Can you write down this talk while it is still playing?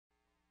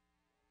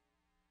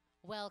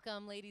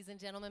Welcome, ladies and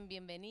gentlemen.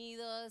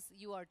 Bienvenidos.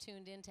 You are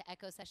tuned in to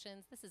Echo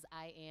Sessions. This is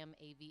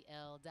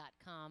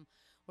IamAVL.com.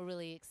 We're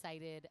really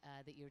excited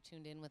that you're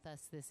tuned in with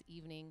us this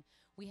evening.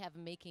 We have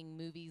Making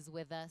Movies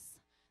with us.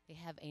 They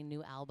have a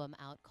new album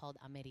out called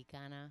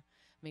Americana.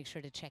 Make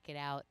sure to check it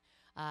out.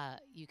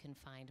 You can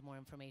find more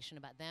information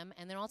about them.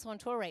 And they're also on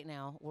tour right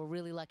now. We're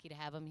really lucky to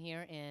have them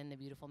here in the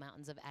beautiful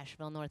mountains of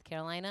Asheville, North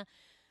Carolina,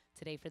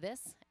 today for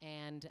this,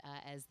 and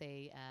as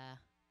they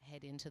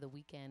head into the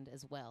weekend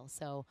as well.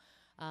 So,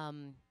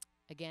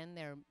 again,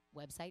 their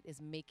website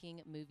is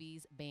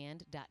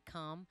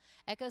makingmoviesband.com.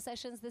 Echo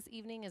Sessions this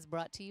evening is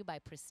brought to you by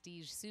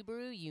Prestige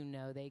Subaru. You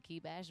know they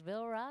keep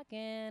Asheville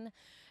rockin'.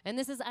 And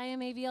this is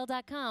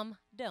IamAVL.com.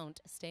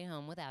 Don't stay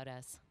home without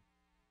us.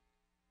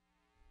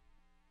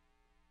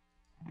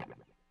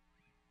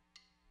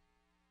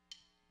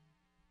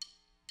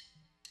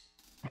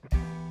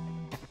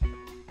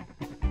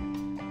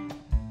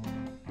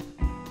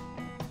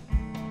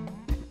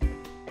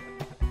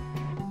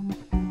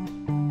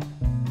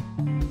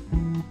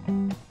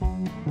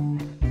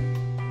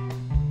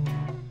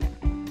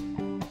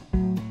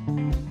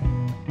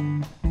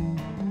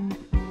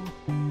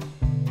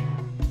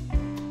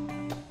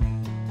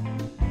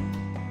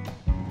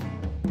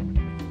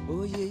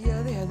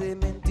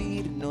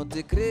 No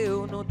te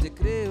creo, no te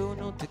creo,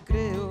 no te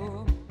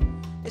creo.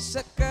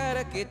 Esa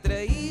cara que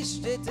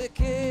traíste te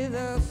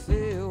queda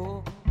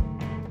feo.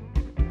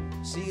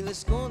 Si la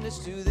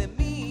escondes tú de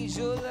mí,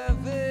 yo la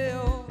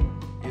veo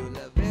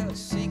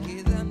así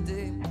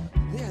quedante.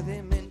 Deja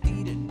de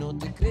mentir, no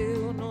te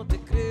creo, no te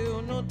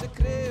creo, no te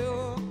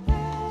creo.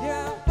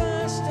 Ya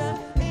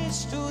basta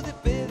esto de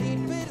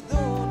pedir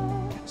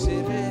perdón.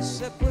 Cerré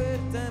esa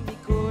puerta a mi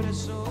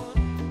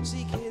corazón.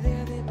 Sí que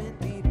deja de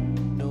mentir,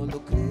 no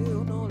lo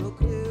creo, no lo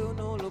creo,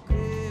 no lo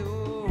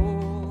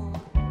creo.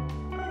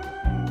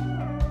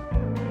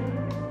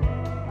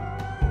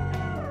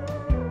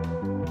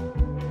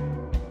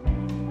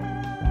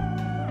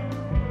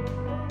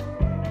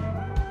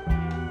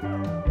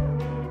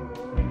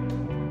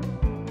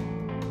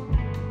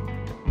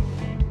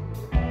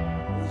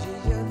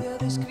 Oye, ya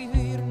de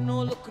escribir,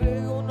 no lo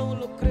creo, no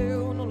lo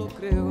creo, no lo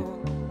creo.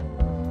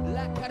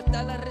 La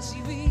carta la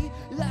recibí,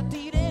 la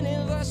tiré en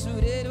el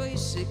basurero y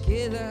se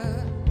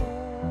queda.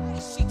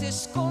 Y si te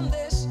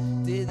escondes,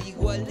 te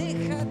digo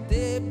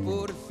aléjate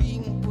por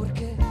fin,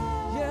 porque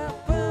ya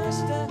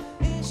basta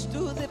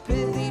esto de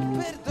pedir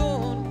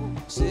perdón.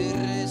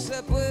 Cerré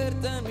esa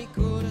puerta a mi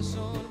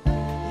corazón.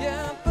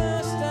 Ya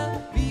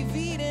basta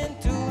vivir en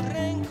tu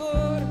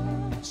rencor.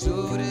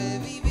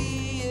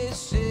 Sobreviví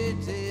ese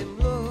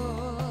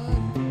temblor.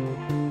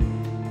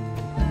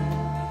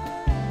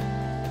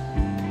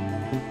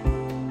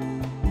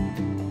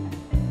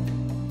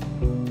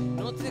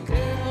 No te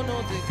creo, no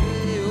te creo.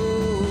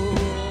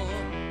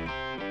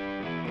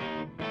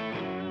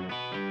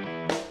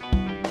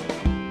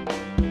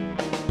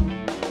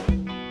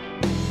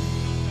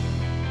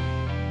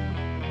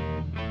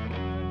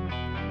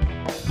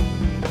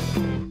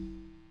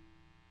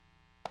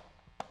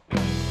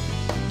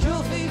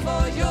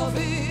 Yo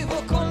vivo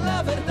con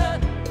la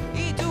verdad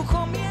y tú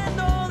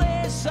comiendo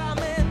de esa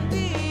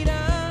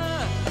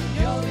mentira.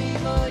 Yo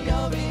vivo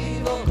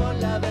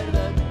con la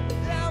verdad.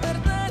 La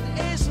verdad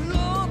es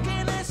lo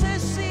que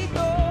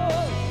necesito.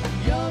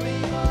 Yo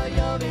vivo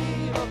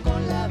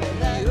con la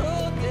verdad.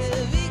 Yo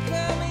te vi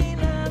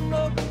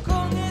caminando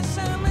con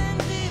esa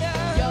mentira.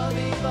 Yo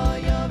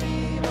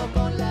vivo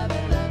con la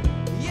verdad.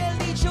 Y el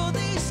dicho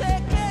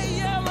dice que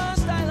ya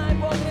basta la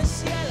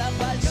hipocresía, la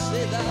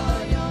falsedad.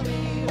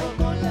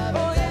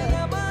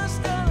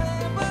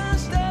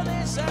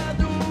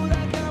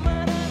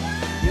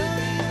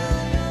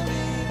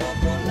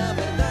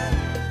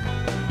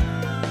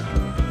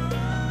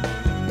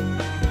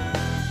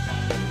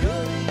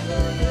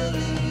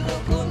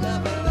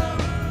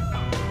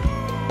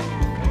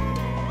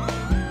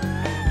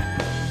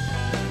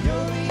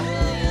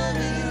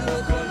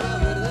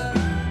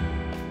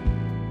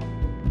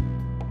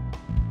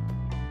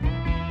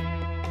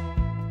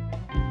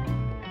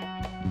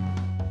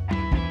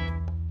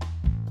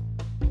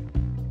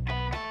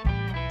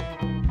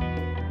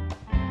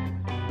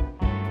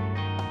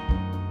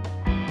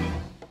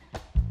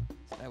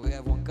 We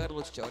have Juan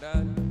Carlos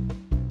Chaural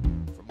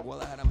from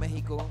Guadalajara,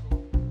 Mexico,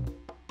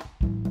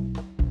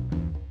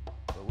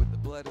 but with the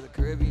blood of the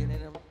Caribbean in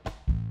him.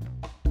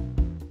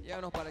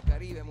 Llévanos para el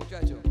Caribe,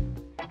 muchachos.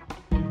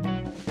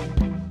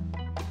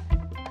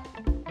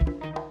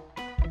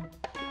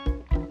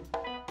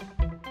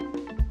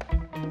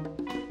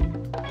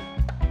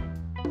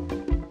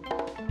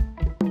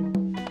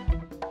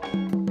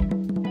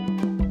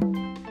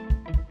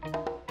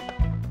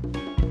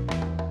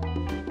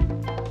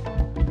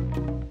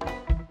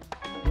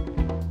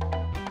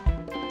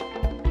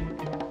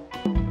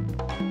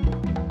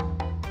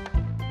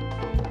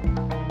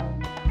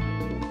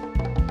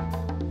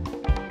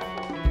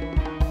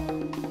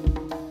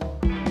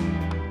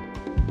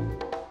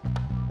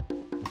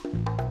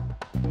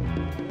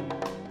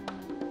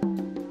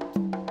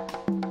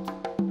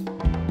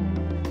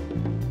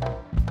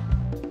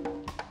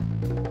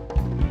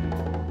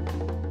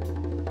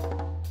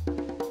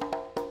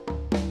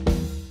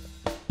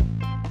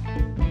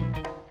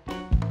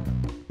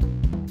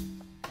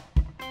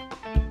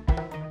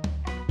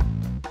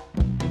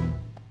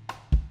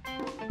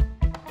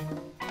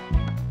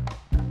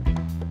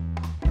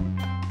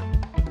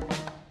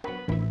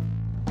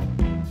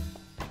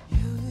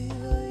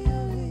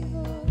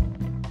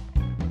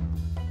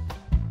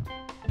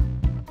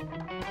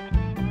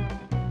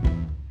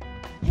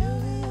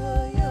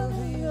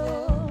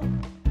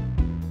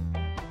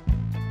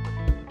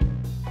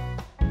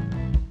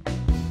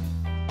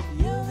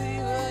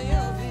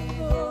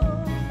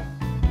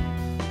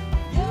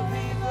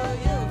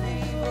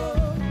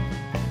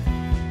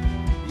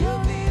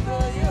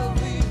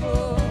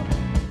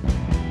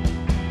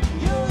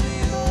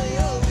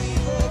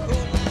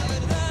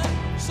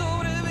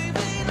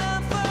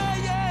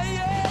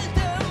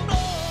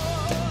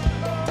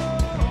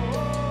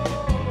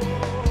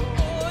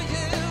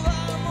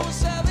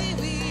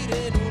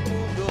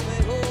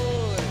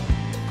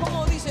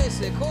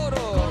 ese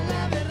coro. con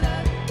la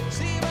verdad,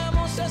 Si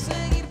vamos a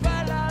seguir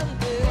para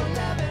adelante, con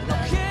la no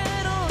verdad,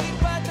 quiero ir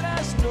para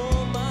atrás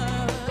no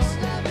más.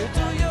 con la Yo, tú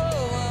y yo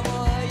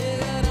vamos a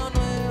llegar a un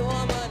nuevo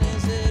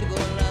amanecer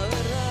con la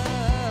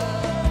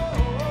verdad.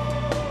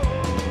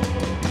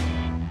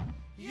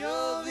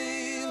 Yo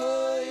vivo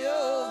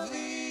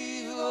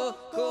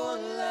con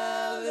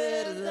la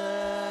verdad.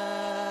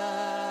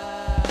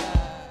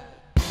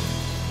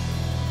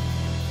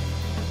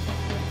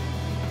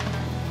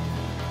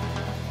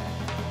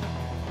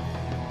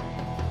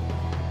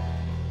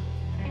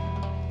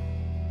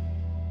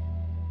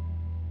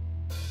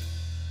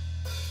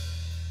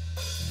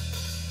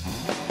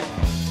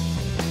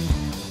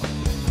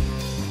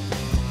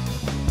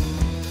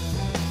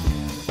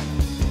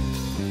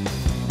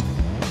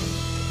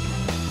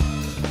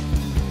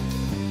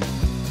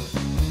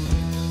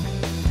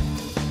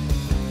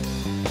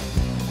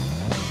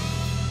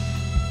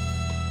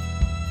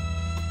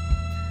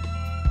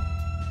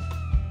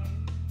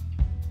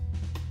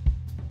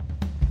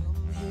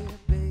 Come here,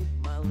 babe,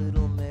 my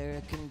little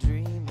American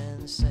dream,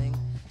 and sing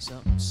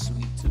something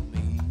sweet to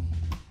me.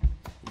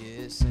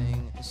 Yeah,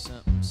 sing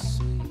something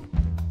sweet.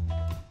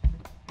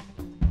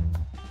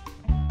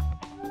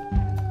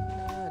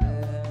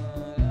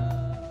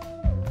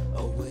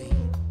 Oh wait,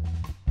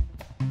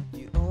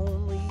 you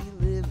only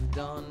lived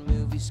on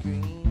movie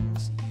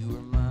screens. You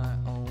were my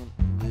own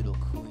little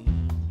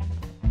queen,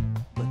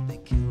 but they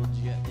killed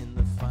you in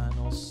the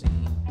final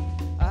scene.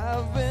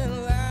 I've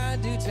been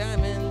lied to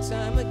time and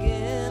time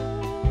again.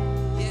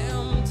 Yeah,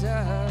 I'm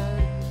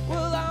tired.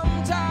 Well,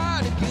 I'm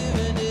tired of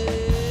giving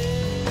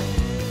in.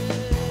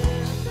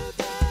 So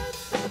tired.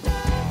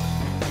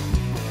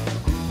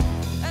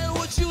 And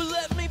would you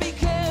let me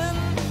begin?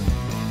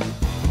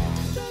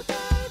 So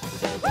tired,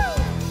 so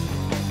tired.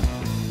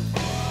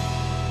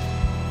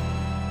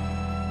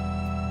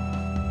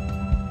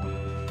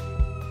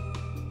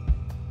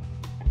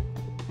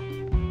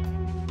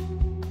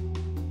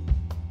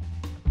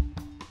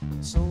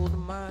 Sold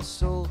my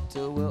soul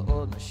to an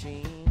old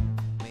machine.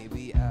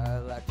 Maybe I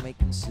like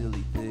making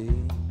silly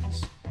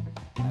things.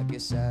 I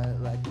guess I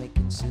like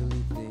making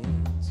silly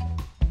things.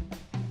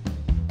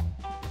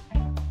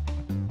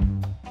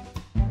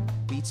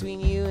 Between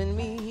you and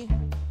me,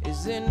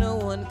 is there no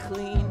one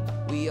clean?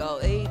 We all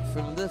ate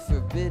from the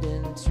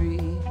forbidden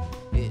tree.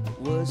 It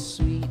was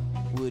sweet,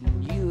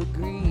 wouldn't you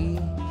agree?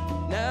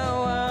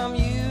 Now I'm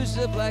used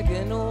up like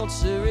an old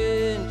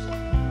syringe.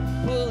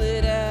 Pull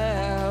it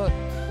out.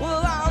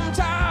 Well, I'm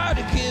tired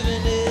of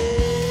giving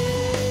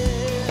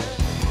in.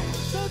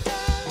 So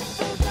tired,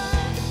 so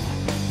tired.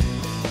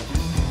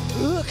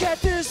 Look at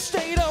this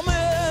state I'm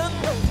in.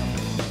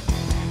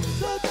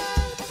 So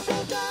tired, so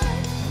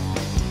tired.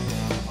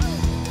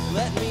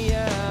 Let me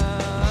out.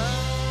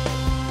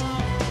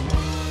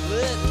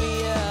 Let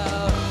me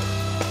out.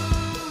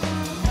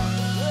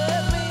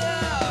 Let me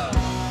out.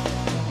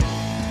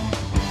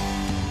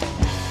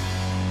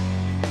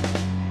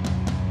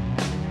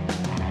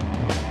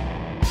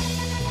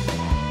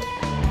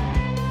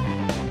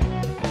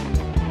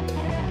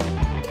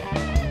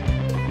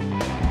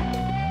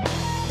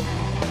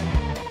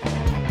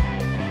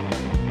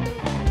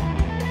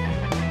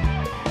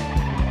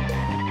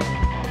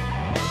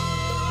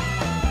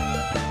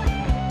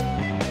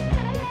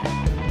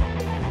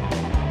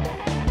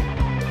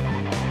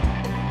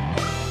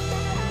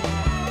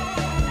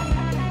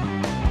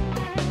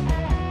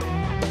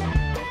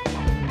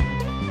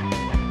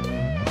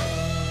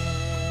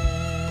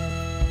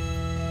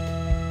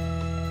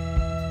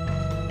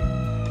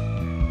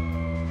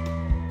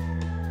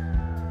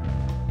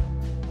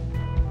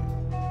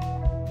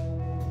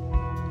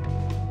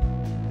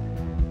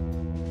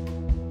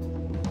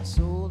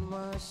 Sold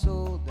my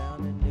soul down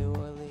in New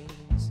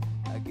Orleans.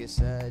 I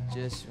guess I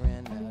just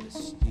ran out of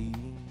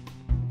steam.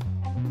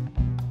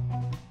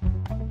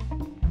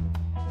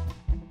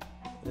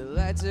 The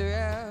lights are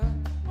out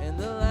and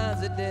the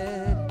lines are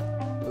dead.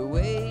 We're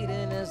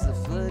waiting as the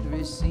flood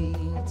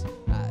recedes.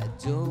 I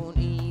don't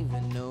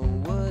even know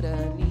what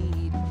I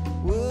need.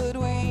 Would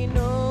we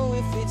know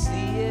if it's the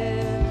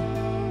end?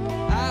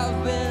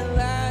 I've been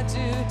lied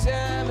to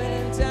time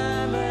and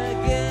time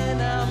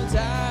again. I'm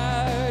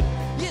tired.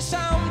 Yes,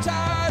 I'm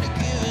tired of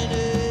giving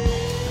in.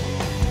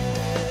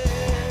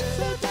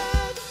 So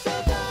tired, so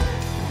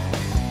tired.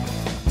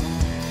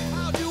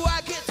 How do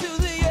I get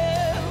to the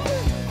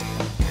end?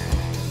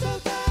 So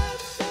tired,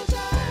 so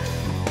tired.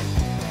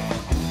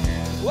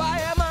 Why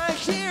am I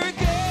here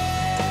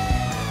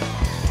again?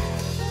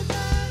 So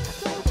tired,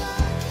 so tired.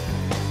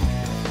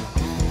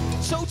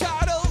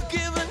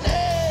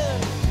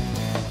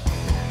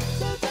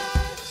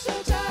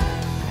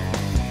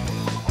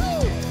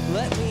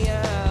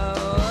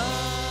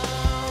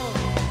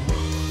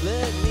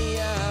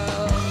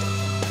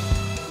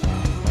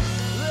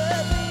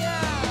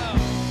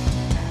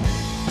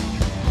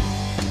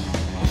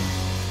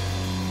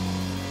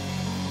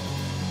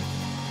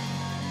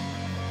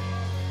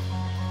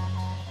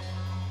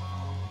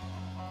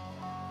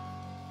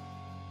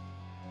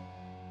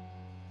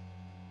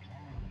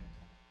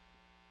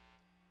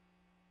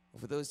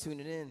 For those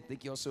tuning in,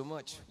 thank you all so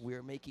much.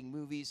 We're making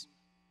movies.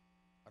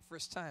 Our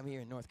first time here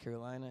in North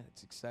Carolina.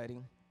 It's exciting.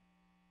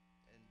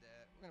 And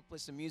we're going to play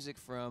some music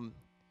from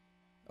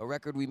a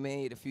record we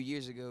made a few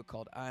years ago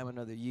called I'm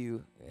Another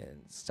You,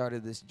 and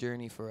started this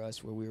journey for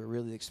us where we were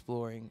really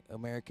exploring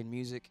American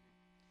music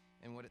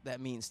and what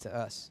that means to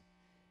us.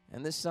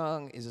 And this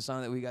song is a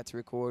song that we got to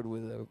record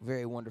with a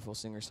very wonderful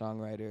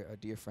singer-songwriter, a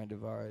dear friend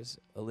of ours,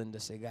 Alinda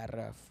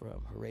Segarra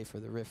from Hooray for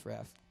the Riff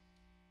Raff.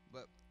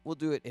 But we'll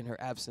do it in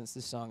her absence.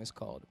 This song is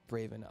called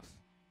Brave Enough.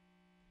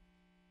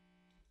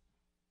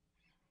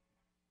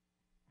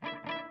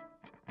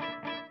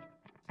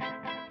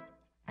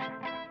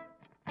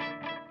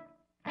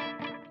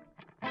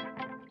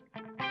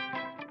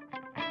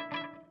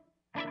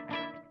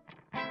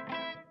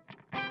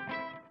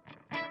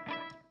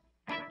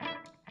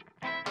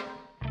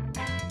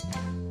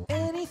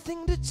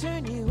 Anything to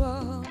turn you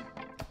on.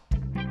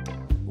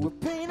 We're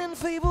painting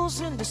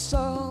fables into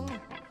song,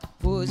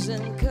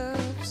 poison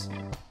cups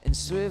and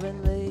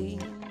swerving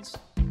lanes.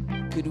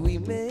 Could we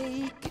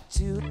make it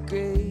to the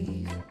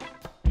grave?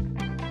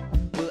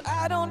 Well,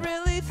 I don't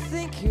really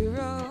think you're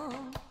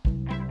wrong.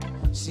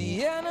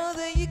 See, I know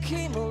that you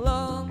came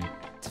along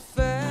to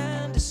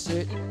find a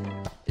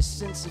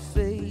sense of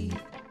faith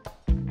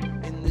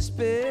in this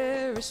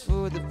Paris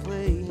for the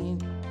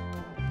plane.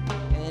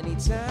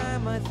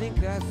 Anytime I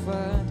think I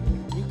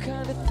find new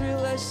kind of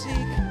thrill I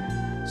seek,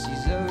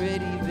 she's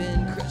already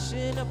been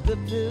crushing up the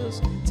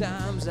pills.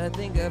 Times I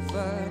think I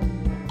find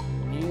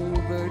new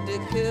bird to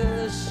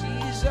kill.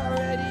 She's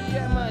already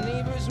at my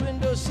neighbor's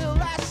windowsill.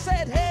 I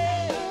said,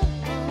 hey,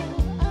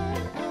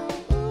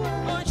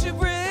 aren't you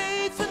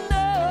brave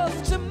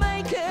enough to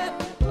make it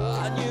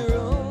on your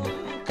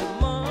own?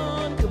 Come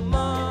on, come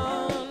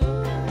on.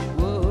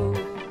 Whoa,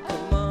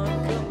 come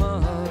on, come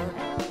on.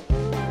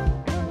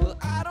 Well,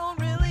 I don't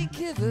really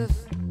give a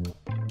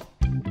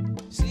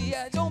See,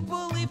 I don't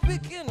believe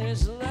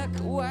beginners like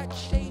a white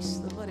chase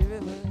the muddy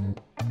river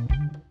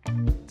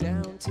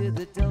down to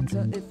the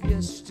delta if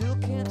you still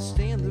can't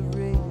stand the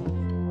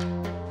rain.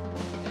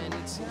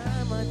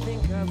 Anytime I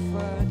think I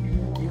find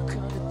you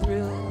kind of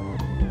thrill,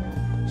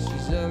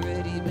 she's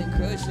already been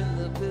crushing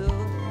the pill.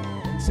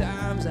 And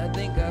times I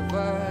think I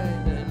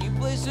find a new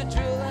place to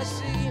drill. I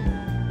see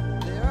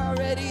they're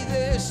already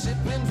there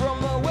sipping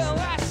from the well.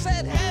 I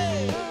said,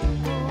 hey,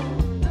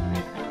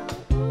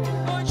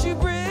 aren't you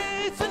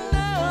brave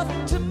enough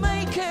to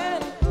make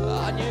it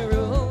on your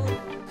own?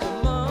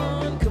 Come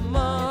on, come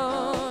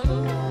on.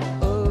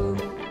 Oh,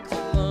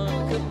 come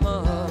on, come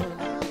on.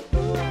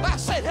 I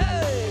said,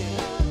 hey,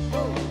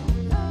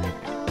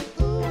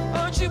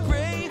 aren't you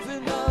brave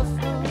enough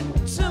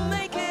to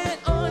make it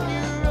on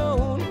your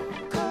own?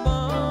 Come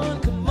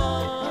on, come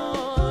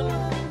on.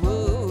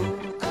 Whoa,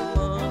 come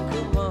on,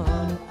 come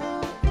on.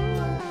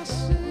 I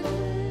said,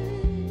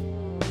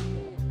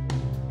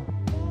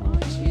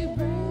 aren't you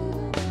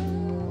brave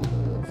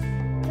enough?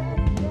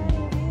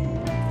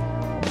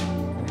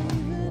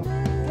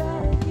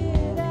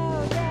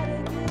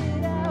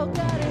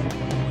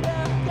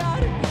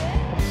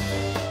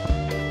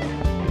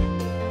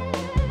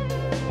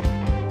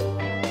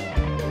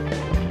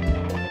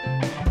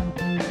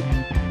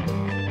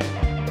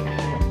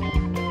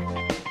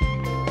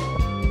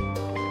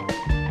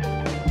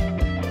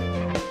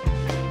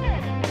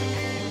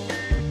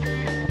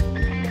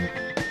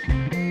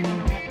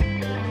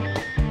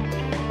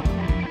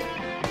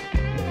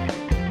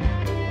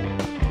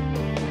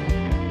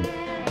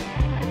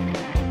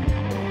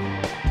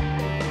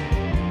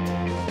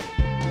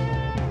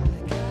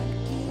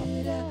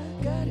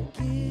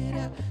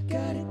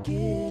 Gotta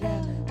get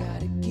out,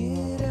 gotta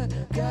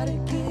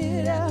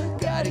get out,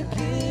 gotta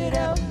get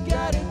out,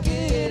 gotta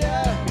get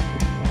out.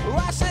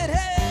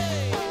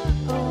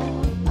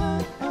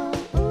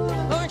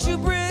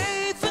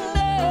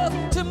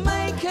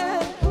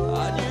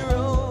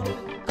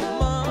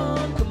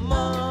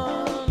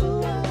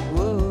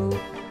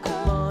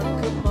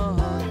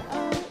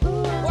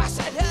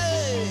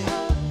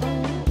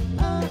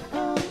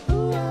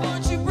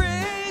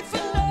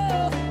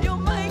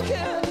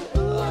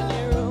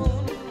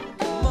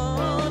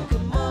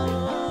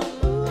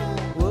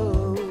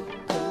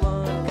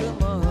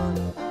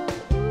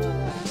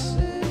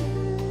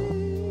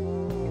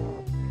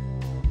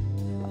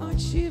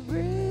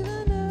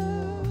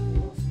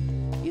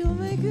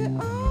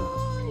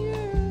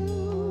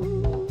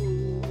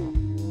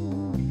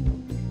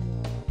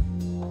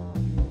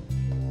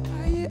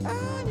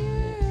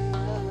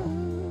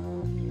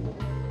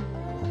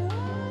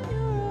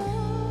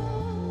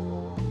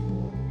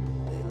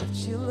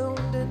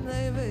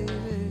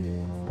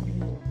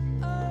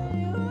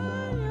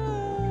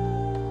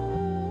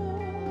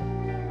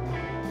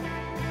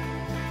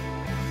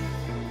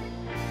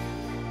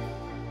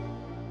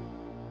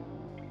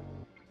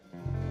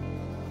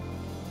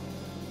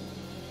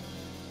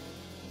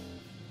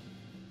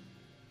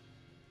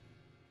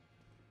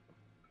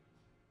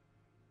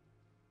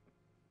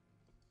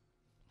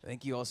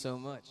 Thank you all so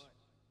much.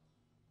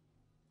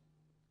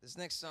 This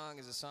next song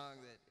is a song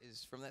that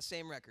is from that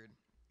same record,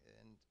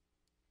 and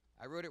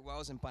I wrote it while I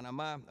was in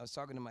Panama. I was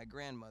talking to my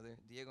grandmother.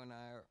 Diego and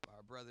I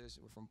are brothers.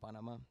 We're from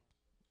Panama.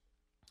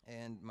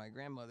 And my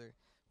grandmother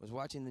was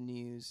watching the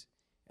news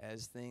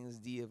as things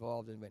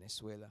de-evolved in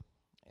Venezuela.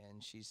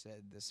 And she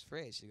said this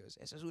phrase. She goes,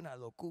 "Esa es una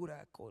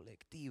locura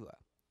colectiva,"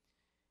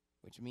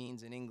 which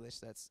means in English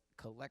that's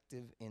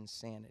collective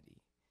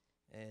insanity.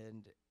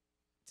 And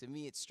to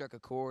me, it struck a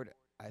chord.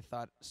 I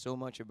thought so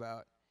much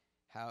about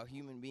how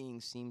human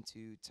beings seem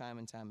to, time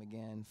and time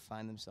again,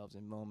 find themselves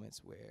in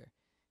moments where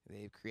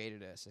they've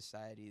created a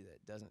society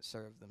that doesn't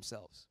serve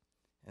themselves.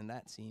 And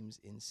that seems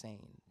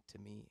insane to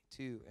me,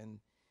 too. And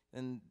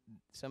then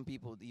some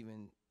people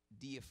even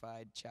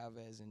deified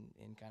Chavez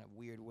in kind of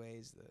weird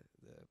ways,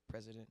 the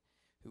president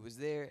who was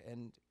there.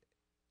 And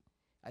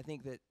I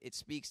think that it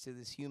speaks to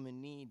this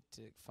human need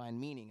to find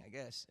meaning, I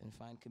guess, and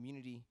find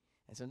community.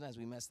 And sometimes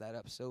we mess that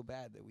up so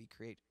bad that we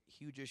create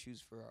huge issues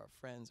for our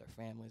friends, our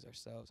families,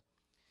 ourselves.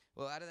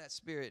 Well, out of that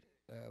spirit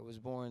was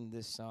born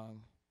this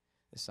song.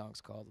 This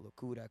song's called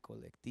Locura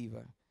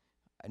Colectiva.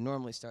 I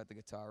normally start the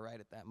guitar right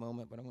at that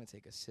moment, but I'm going to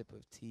take a sip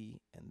of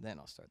tea, and then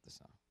I'll start the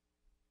song.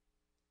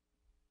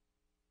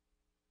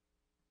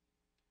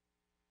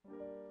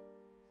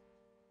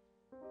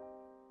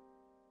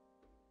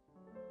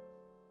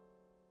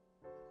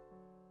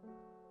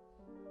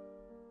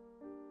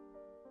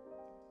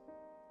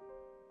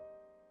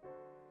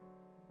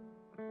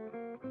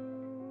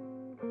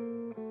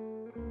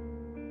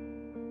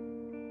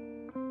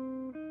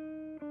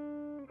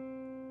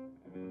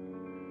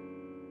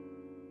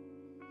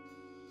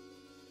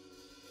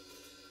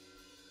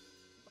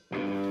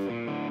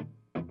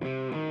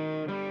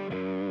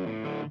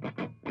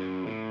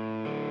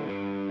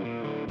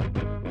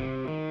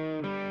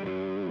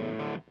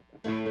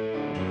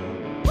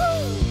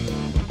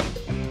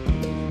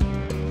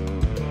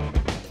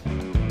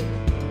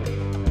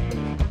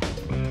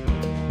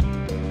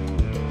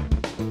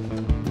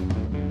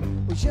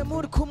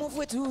 Amor, ¿cómo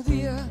fue tu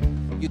día?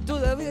 Yo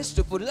todavía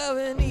estoy por la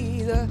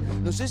avenida.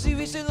 No sé si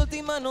viste la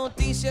última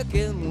noticia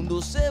que el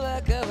mundo se va a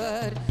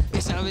acabar.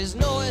 Esa vez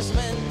no es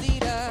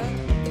mentira.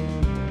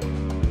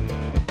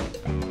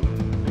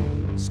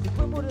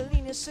 Disculpa, amor, la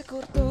línea se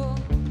cortó.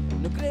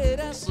 No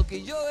creerás lo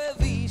que yo he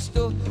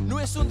visto. No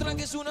es un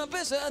tranque, es una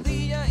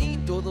pesadilla. Y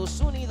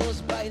todos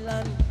unidos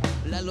bailan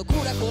la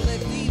locura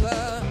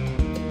colectiva.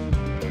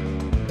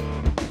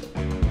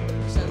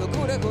 Esa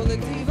locura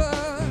colectiva.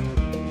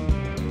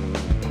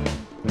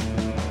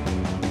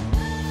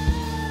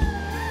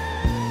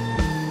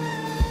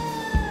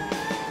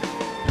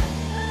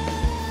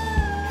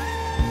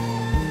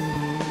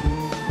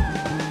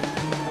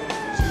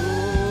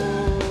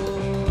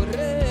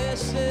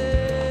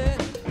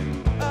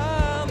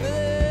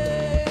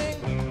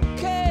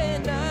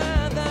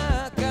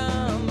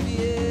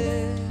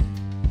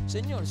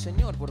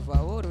 Señor, por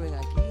favor, ven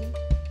aquí.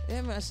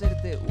 Déjame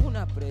hacerte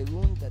una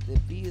pregunta, te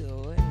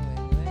pido. Ven.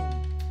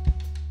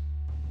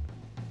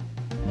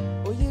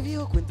 Oye,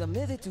 viejo,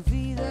 cuéntame de tu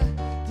vida.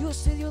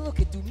 Dios te dio lo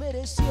que tú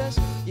merecías.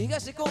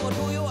 Llegaste con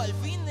orgullo al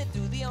fin de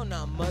tu día. O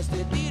nada más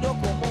te tiro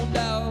como un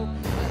dao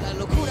a la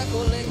locura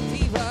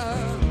colectiva.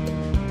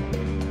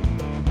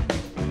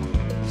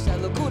 Esa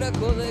locura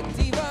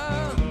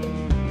colectiva.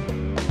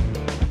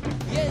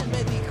 Y él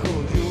me dijo,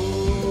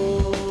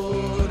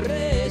 yo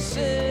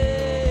recé.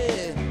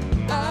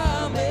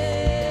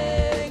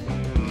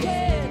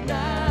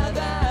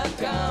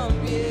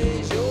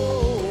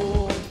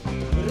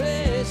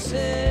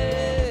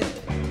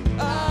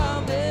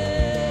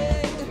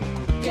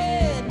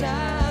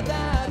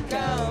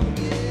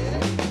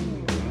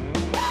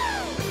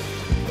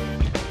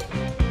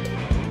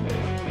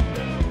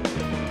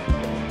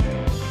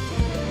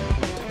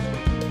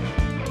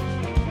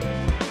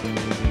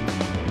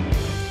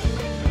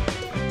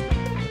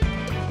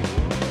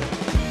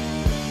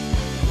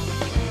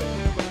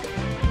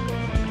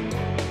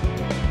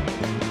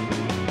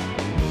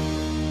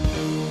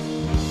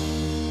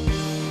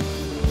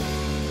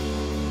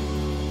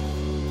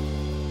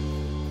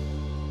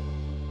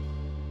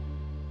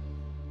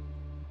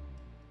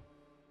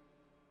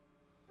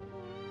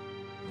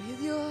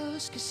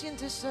 ¿Qué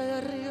sientes allá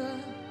arriba?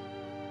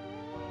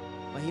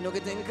 Imagino que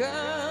te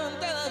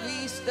encanta la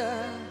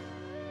vista.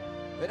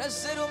 Ver al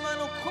ser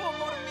humano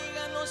como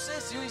hormiga, no sé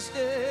si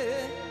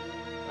oíste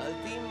la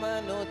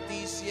última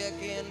noticia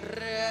que en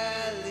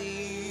realidad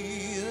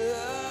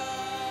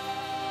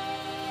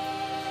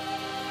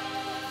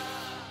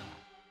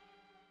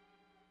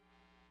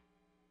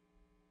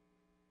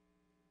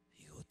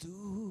digo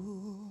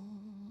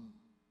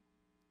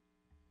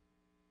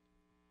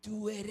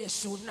tú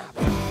eres una...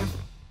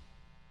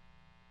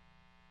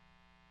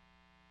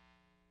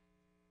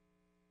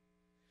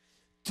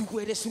 Tú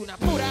eres una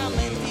pura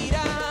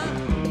mentira.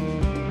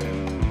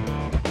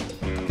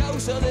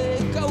 Causa de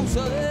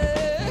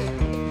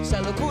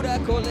esa locura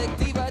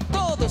colectiva.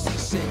 Todos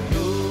sí,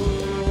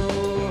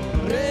 Señor,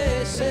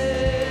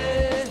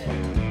 recé,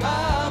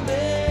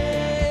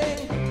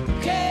 amén,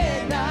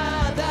 que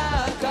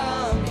nada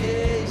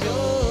cambie.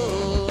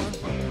 Yo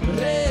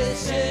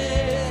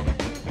recé,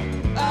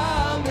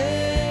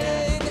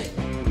 amén,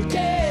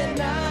 que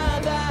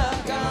nada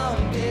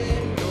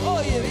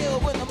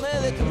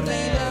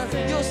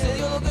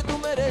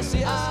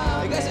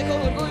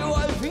orgullo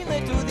al fin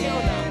de tu día,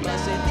 una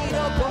más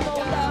sentido por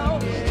un lado.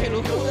 Qué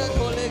locura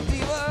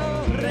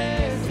colectiva,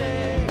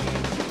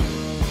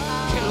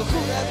 qué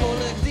locura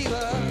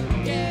colectiva.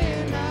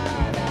 Que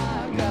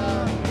nada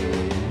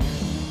cambie.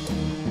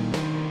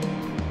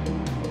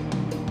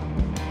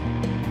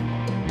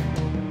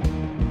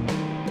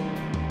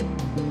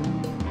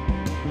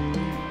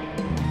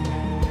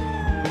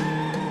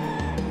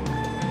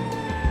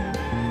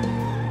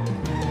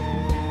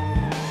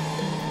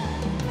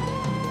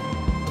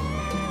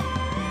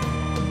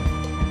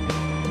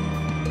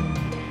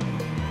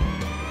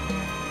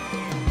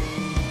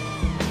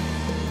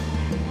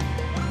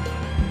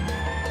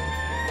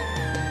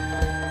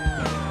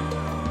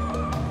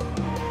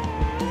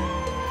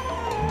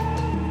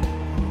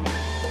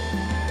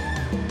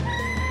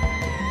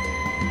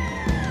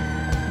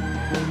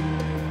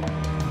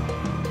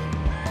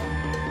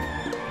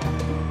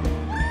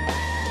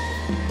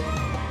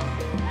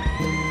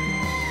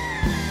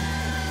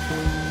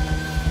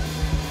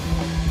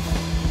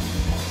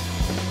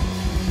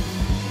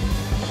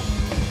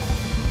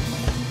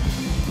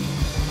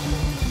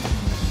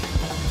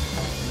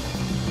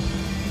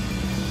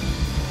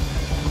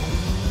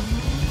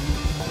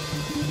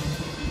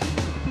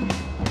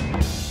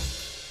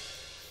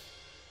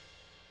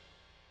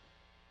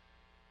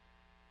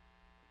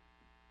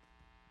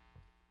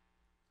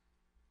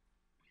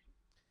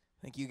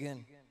 Thank you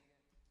again.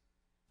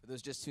 For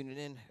those just tuning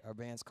in, our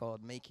band's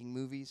called Making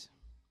Movies.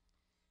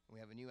 We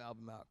have a new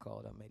album out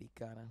called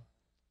Americana. And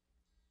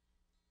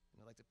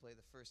I'd like to play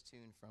the first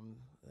tune from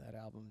that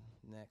album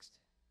next.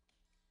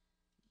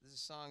 This is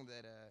a song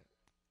that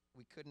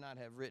we could not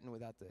have written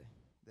without the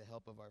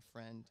help of our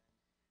friend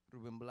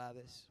Ruben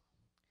Blades,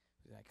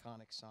 who's an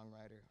iconic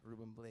songwriter,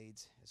 Ruben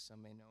Blades, as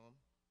some may know him.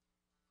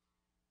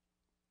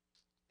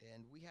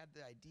 And we had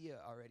the idea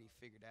already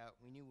figured out.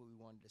 We knew what we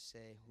wanted to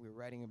say. We were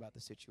writing about the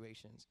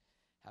situations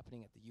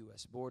happening at the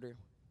U.S. border.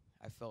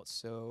 I felt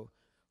so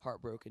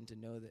heartbroken to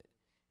know that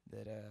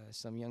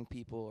some young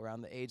people around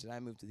the age that I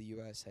moved to the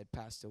U.S. had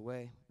passed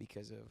away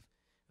because of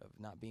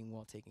not being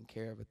well taken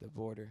care of at the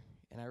border.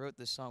 And I wrote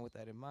this song with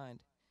that in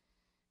mind.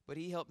 But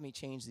he helped me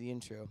change the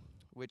intro,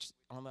 which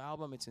on the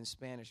album it's in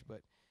Spanish,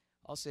 but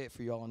I'll say it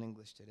for you all in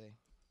English today.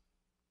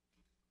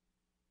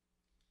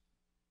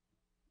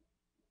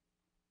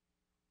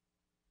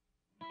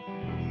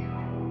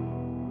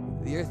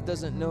 The earth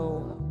doesn't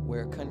know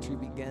where a country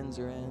begins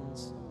or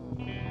ends.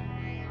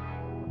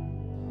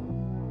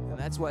 And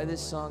that's why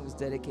this song is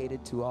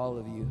dedicated to all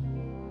of you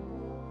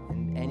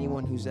and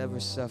anyone who's ever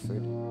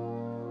suffered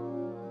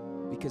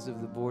because of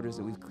the borders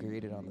that we've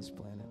created on this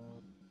planet.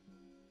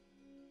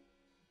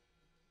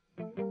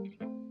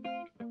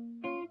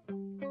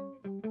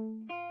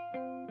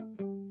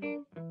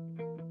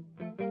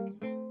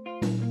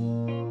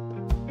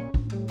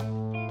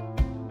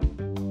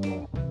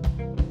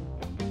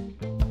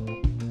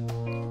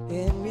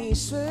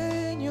 Mis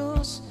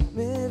sueños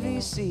me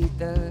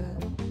visita,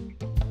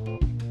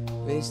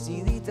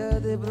 vestidita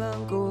de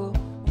blanco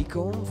y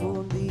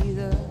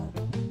confundida,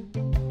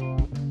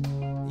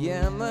 y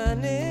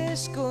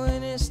amanezco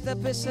en esta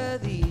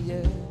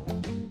pesadilla.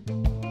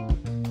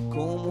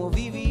 ¿Cómo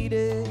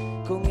viviré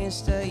con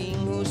esta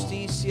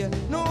injusticia?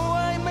 No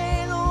hay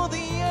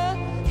melodía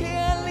que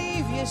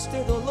alivie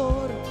este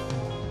dolor,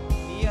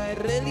 ni hay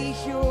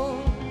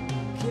religión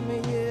que me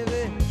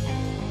lleve.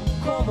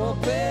 ¿Cómo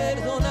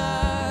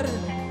perdonar?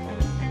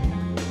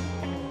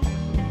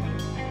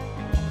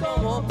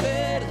 ¿Cómo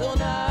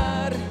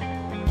perdonar?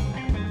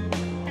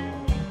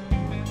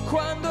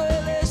 Cuando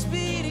el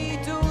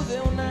espíritu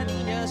de una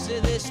niña se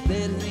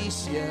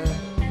desperdicia.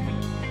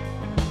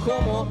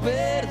 ¿Cómo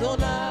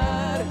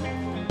perdonar?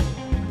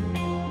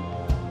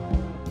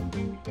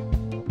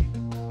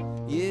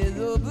 Y he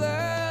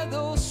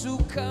doblado su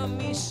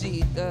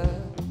camisita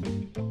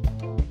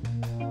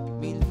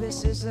 1000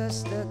 veces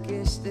hasta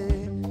que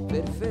esté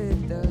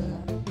perfecta.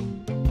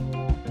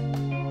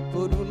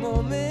 Por un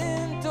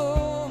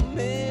momento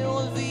me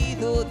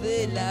olvido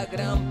de la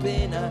gran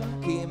pena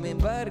que me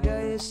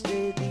embarga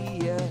este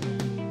día.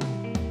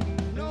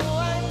 No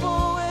hay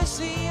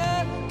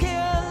poesía que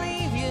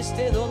alivie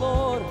este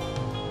dolor,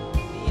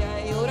 ni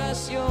hay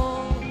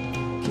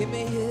oración que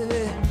me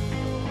lleve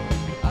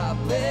a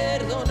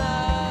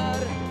perdonar.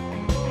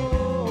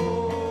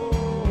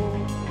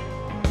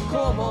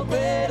 ¿Cómo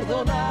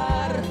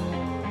perdonar?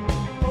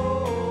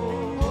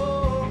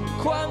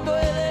 Cuando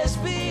el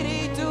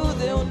espíritu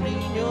de un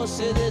niño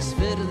se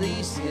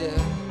desperdicia.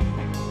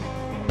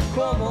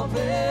 ¿Cómo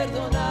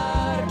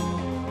perdonar?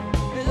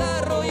 El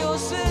arroyo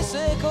se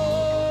secó.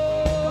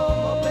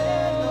 ¿Cómo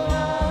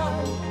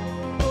perdonar?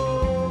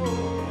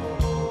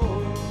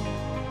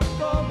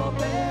 ¿Cómo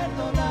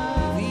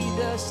perdonar? Mi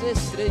vida se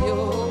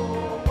estrelló,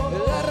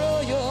 el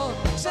arroyo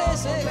se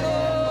secó.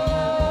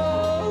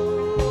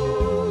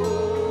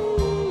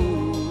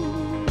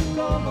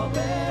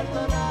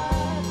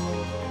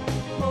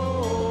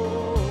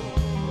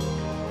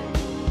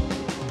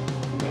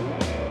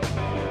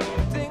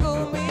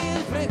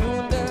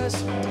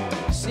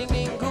 Sin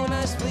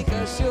ninguna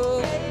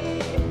explicación,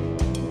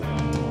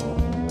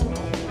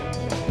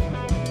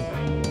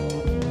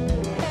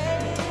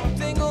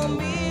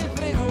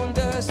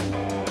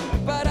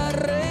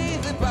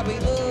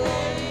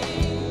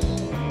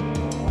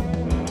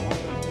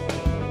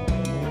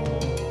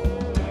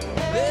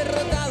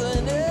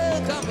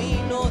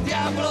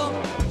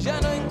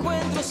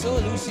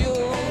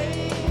 solución.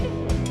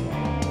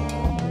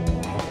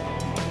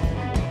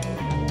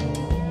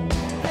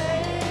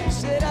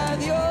 Será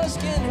Dios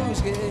quien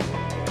juzgue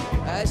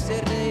a este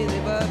rey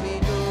de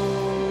Babilón.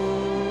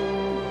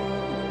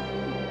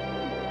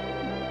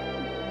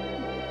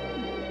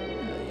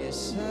 Nadie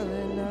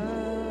sabe nada.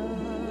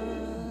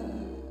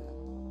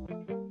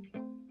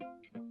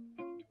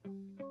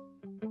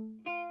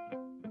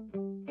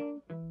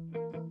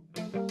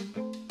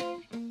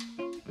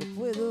 No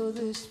puedo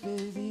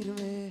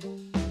despedirme.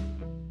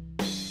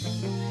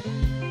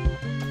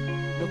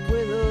 No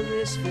puedo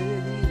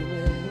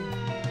despedirme.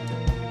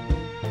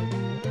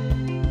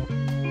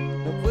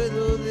 No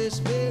puedo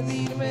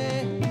despedirme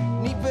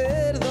ni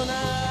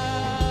perdonar.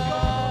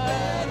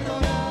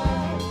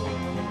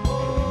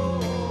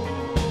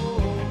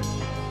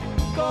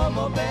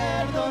 ¿Cómo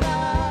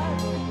perdonar?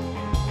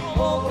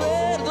 ¿Cómo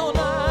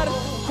perdonar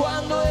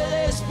cuando el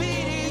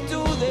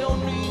espíritu de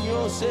un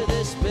niño se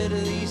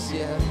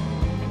desperdicia?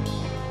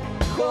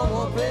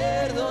 ¿Cómo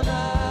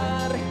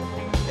perdonar?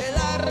 El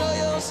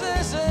arroyo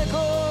se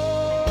secó.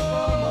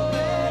 ¿Cómo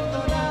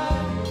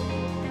perdonar?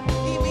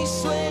 Y mi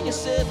sueño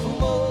se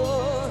fumó.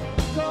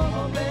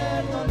 ¿Cómo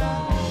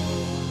perdonar?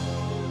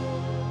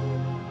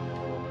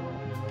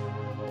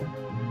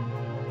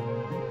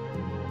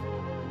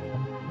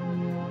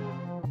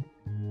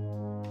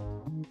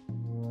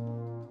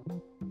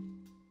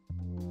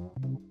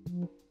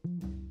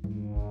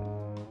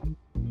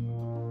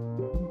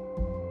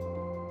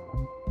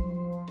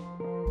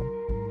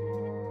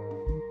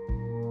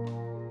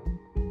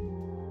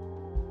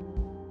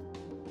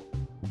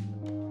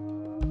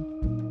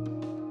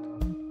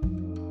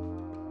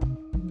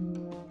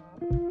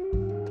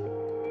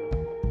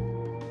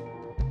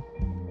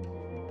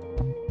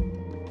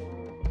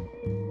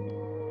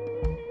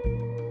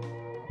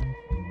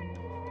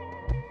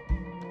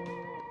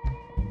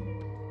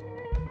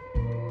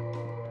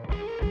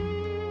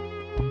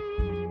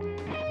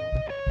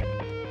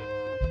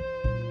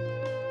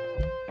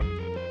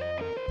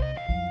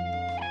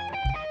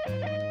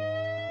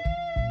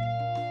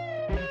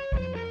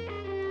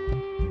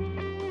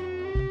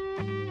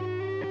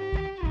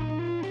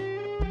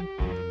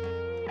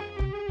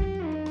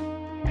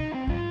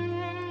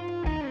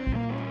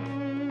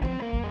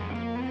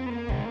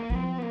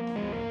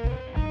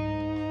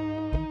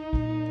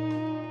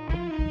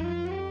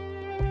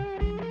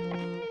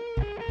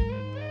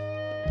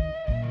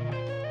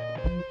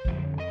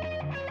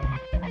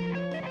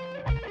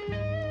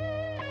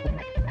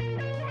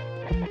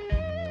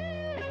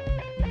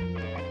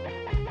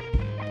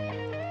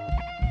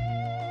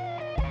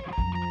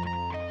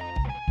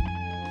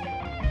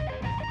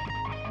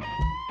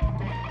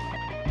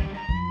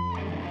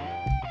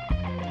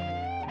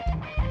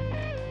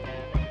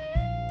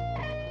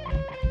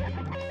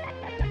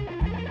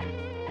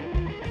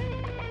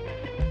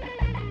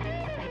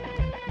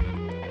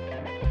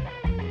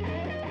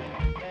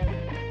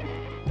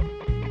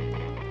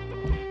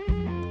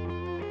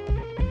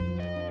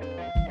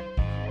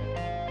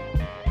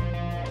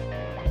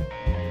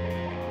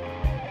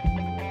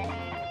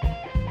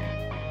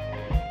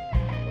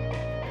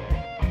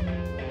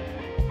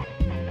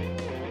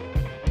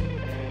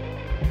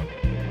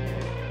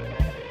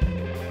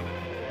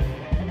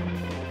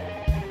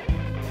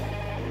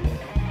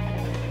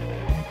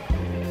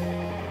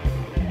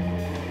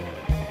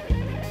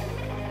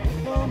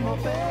 ¿Cómo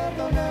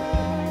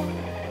perdonar?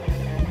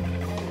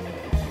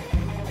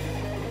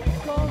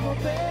 ¿Cómo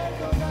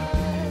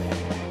perdonar?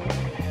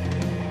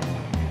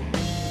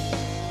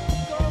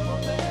 ¿Cómo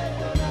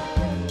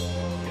perdonar?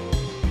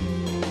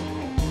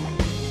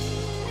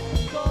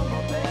 ¿Cómo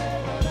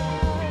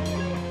perdonar?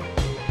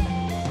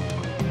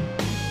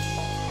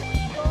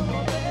 ¿Cómo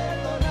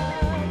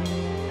perdonar?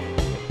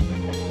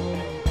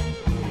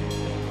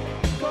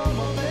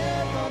 ¿Cómo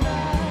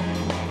perdonar?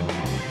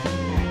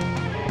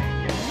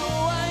 No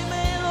hay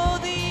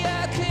melodía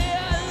que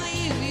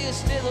alivie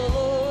este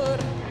dolor.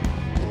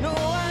 No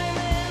hay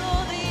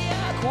melodía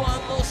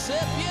cuando se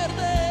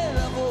pierde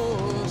la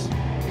voz.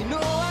 Y no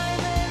hay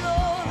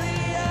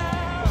melodía.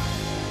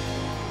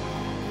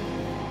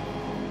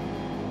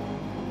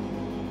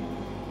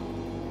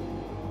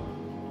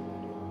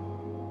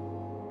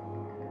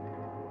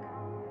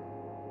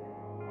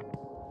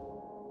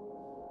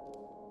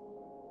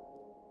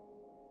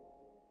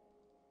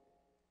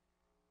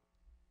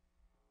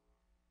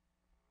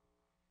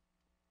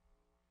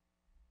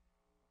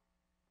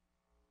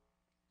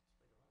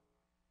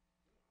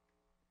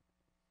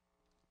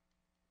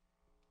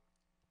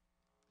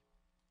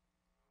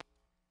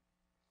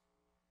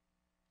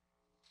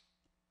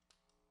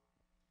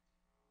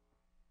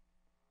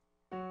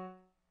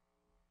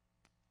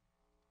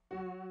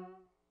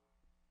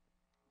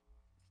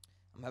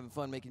 I'm having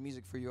fun making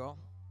music for you all.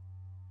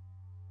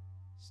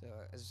 So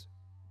as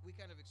we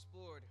kind of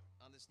explored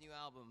on this new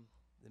album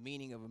the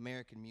meaning of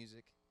American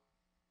music,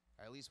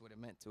 or at least what it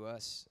meant to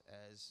us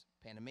as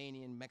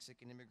Panamanian,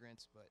 Mexican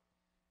immigrants, but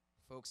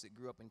folks that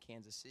grew up in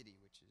Kansas City,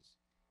 which is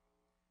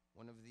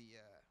one of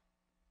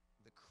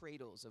the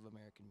cradles of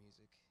American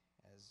music,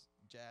 as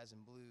jazz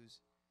and blues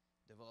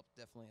developed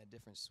definitely a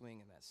different swing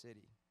in that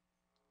city.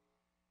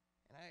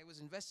 And I was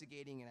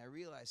investigating and I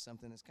realized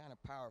something that's kind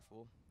of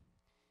powerful.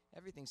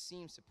 Everything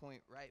seems to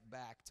point right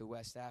back to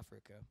West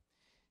Africa.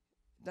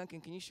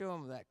 Duncan, can you show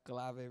him that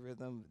clave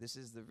rhythm? This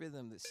is the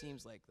rhythm that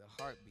seems like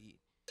the heartbeat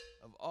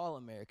of all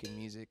American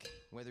music,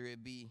 whether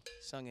it be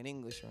sung in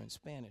English or in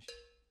Spanish.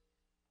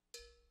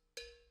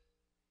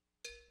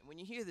 And when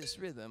you hear this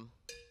rhythm,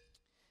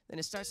 then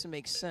it starts to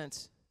make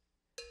sense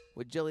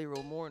what Jelly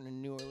Roll Morton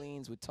in New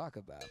Orleans would talk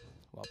about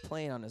while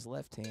playing on his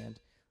left hand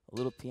a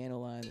little piano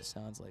line that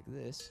sounds like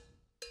this.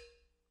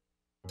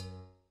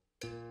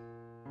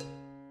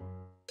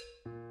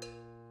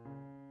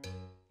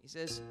 He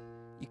says,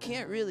 you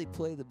can't really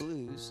play the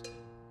blues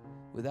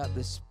without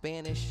the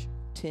Spanish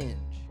tinge.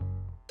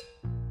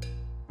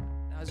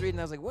 And I was reading,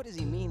 I was like, what does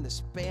he mean, the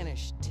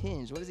Spanish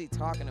tinge? What is he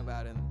talking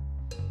about?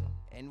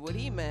 And what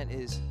he meant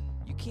is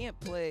you can't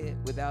play it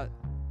without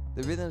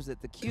the rhythms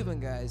that the Cuban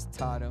guys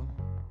taught him.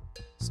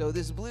 So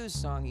this blues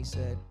song, he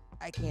said,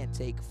 I can't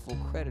take full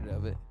credit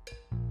of it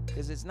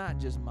because it's not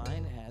just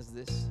mine, it has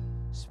this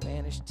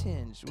Spanish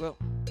tinge. Well,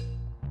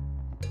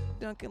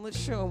 Duncan, let's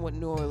show him what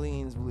New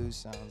Orleans blues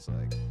sounds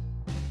like.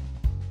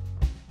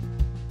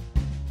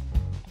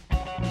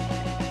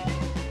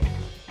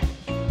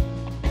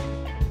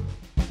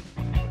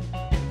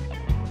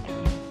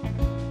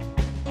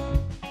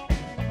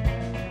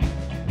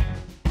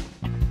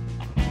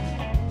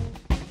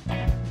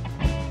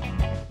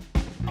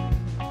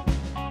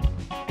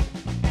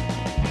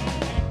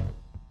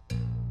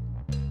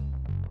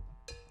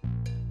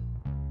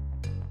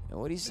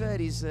 What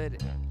he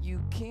said, you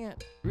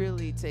can't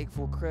really take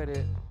full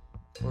credit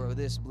for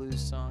this blues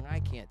song. I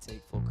can't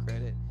take full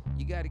credit.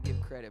 You got to give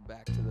credit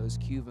back to those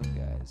Cuban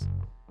guys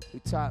who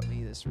taught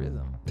me this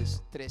rhythm,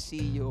 this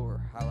tresillo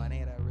or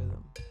habanera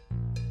rhythm.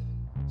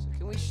 So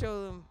can we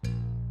show them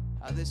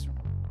how this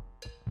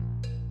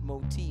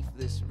motif,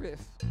 this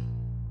riff,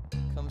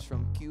 comes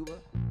from Cuba?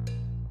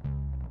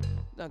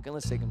 Duncan,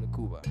 let's take him to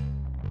Cuba.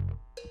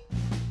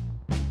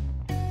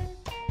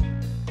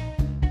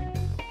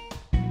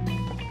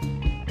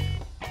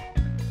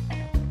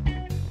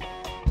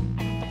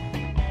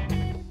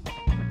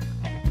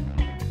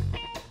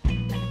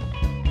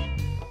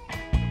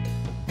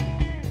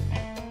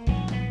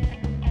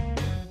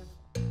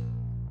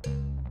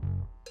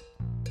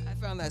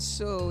 That's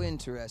so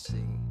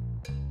interesting.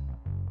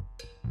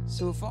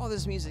 So if all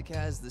this music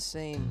has the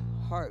same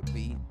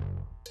heartbeat,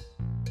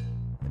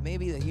 then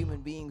maybe the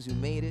human beings who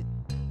made it,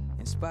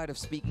 in spite of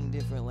speaking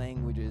different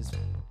languages,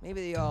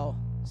 maybe they all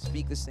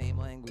speak the same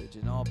language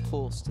and all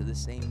pulse to the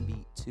same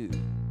beat too.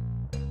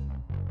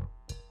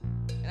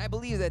 And I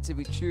believe that to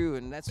be true,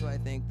 and that's why I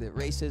think that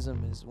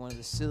racism is one of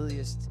the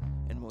silliest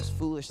and most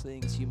foolish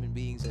things human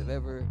beings have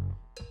ever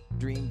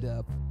dreamed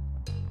up.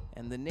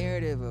 And the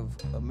narrative of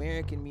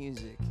American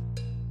music,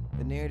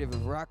 the narrative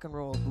of rock and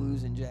roll,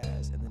 blues and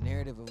jazz, and the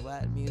narrative of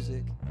Latin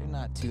music, they're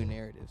not two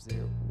narratives.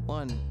 They're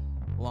one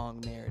long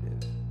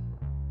narrative.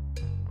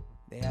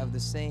 They have the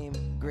same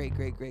great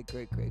grandfather.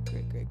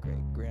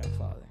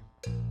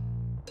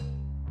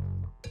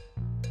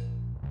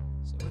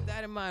 So with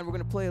that in mind, we're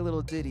going to play a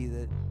little ditty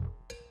that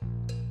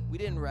we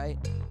didn't write.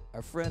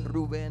 Our friend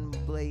Ruben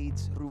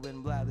Blades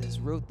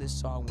wrote this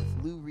song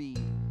with Lou Reed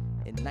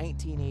in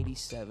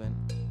 1987.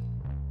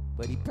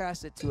 But he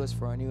passed it to us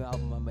for our new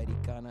album,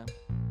 Americana.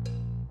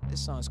 This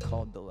song's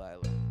called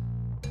Delilah.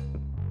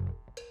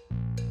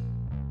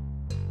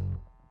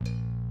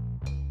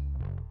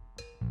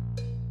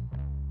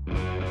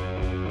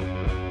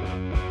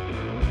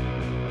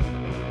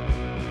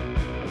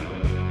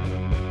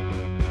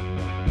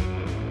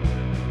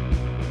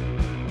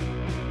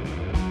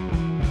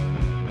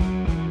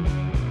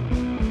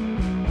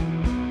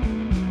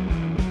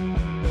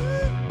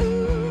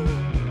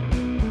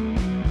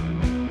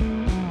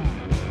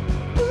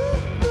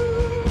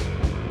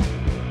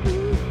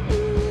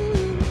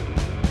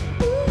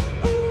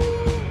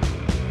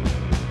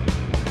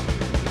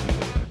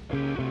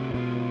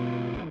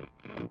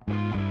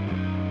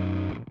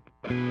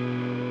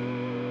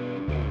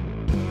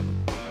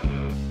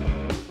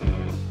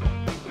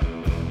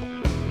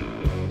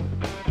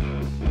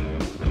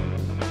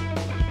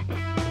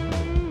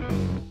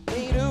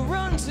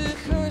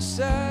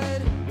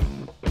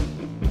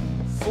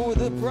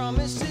 The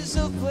promises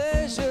of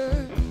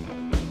pleasure,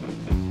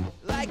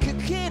 like a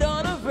kid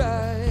on a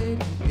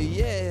ride.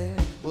 Yeah,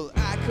 well,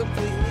 I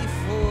completely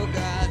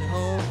forgot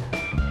home.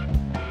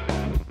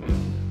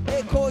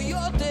 A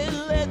coyote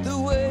led the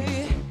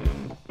way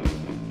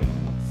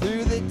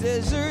through the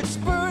desert's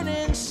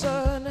burning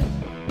sun.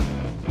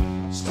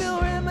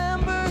 Still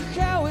remember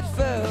how it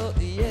felt,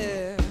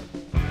 yeah,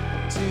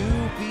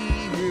 to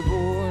be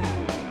reborn.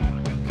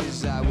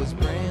 'Cause I was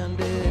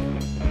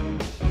branded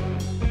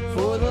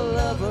for the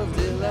love of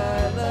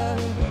Delilah.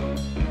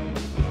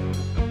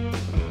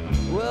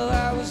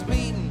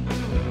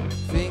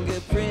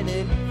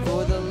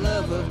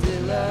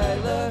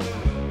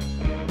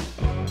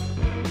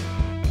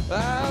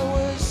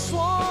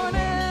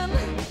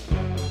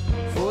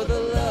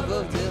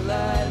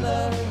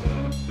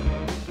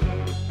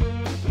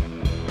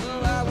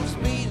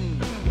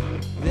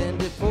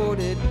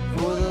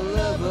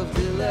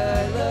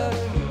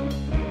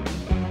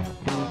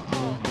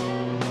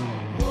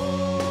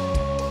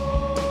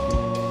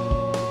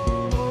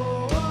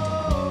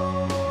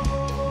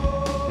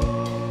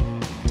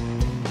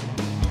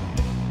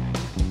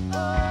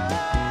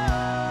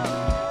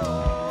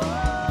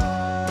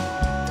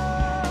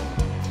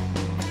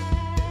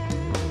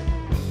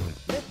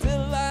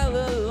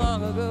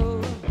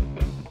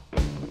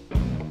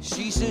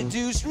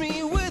 graced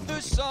me with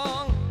her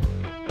song,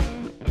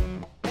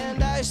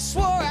 and I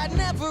swore I'd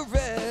never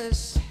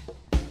rest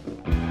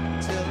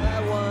till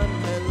I won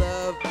her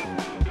love.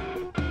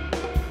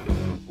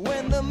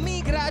 When the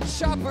Migra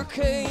chopper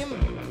came,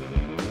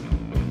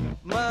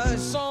 my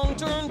song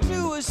turned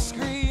to a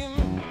scream.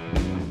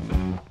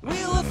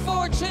 Wheel of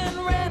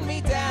Fortune ran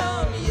me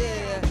down,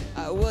 yeah.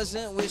 I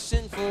wasn't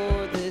wishing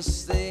for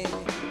this thing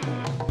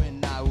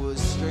when I was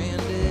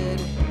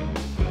stranded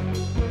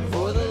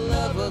for the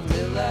love of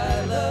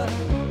Delilah.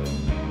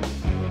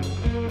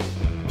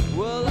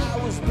 Well, I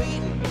was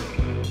beaten,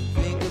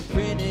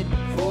 fingerprinted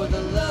for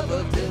the love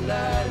of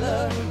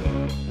Delilah.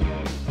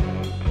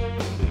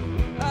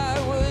 I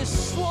was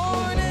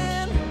sworn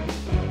in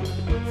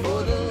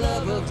for the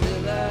love of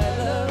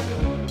Delilah.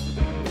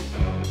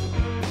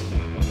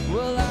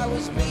 Well, I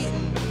was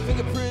beaten,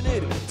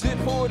 fingerprinted,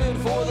 deported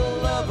for the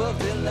love of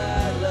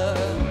Delilah.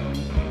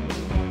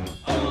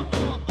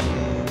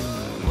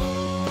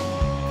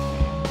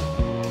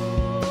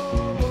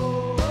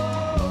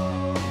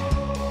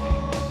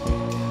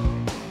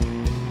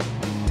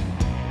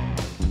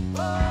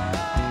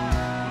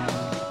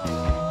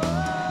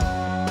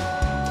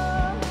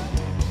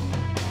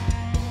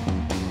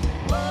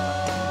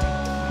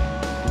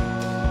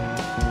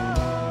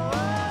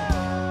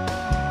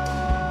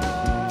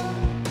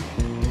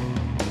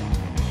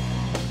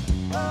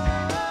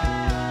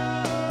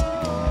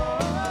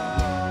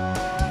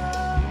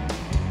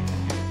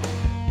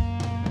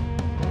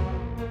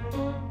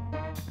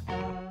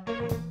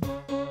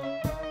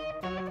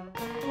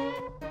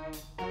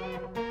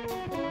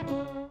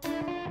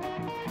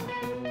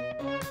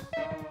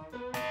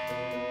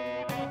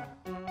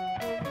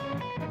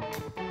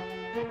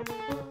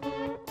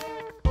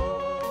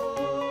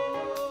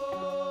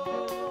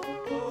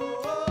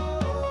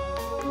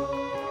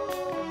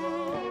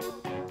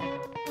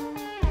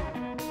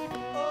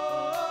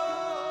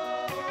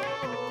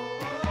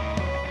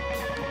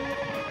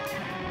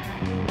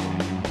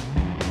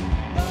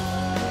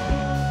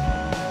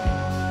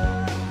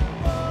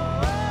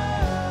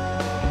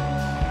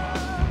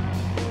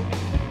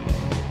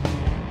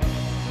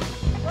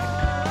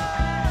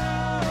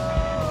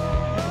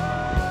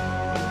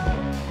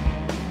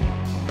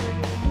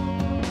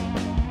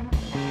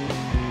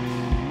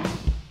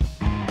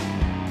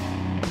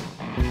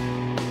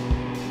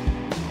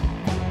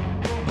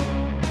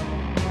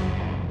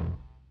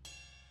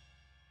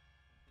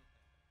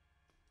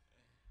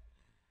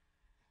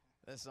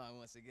 That song,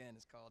 once again,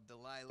 is called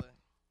Delilah.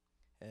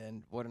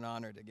 And what an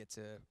honor to get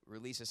to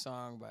release a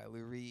song by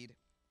Lou Reed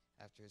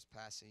after his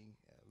passing.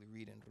 Lou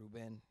Reed and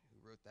Ruben, who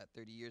wrote that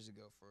 30 years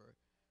ago for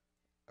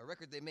a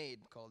record they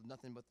made called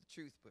Nothing But the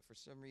Truth. But for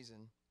some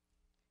reason,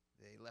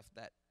 they left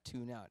that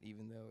tune out,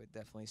 even though it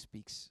definitely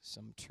speaks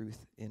some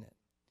truth in it.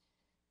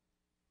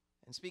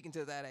 And speaking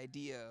to that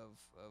idea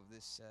of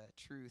this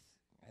truth,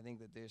 I think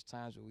that there's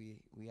times where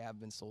we have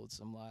been sold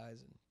some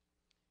lies. And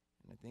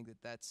I think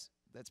that that's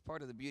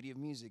part of the beauty of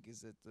music,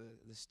 is that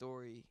the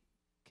story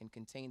can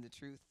contain the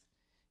truth,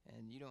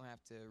 and you don't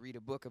have to read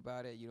a book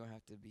about it. You don't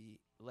have to be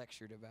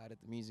lectured about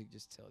it. The music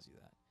just tells you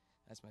that.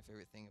 That's my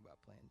favorite thing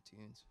about playing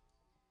tunes.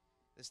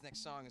 This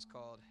next song is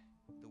called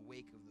The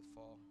Wake of the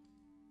Fall.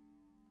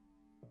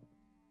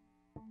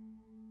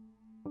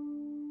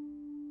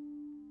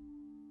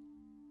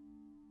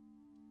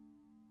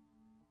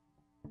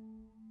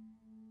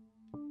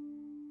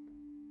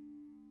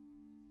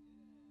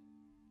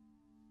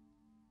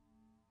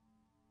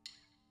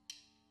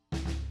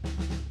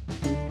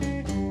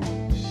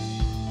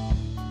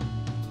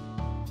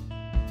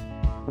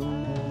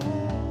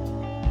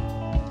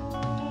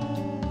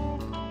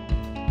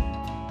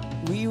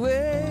 We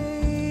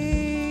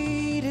waited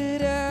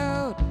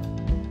out,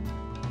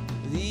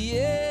 the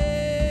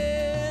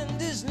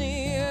end is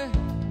near.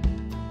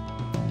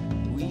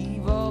 We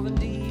evolve and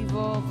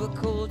devolve, the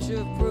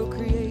culture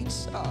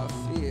procreates our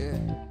fear.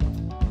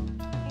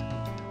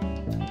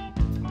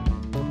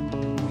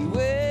 We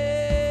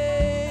waited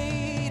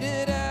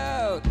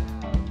out,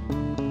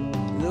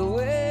 the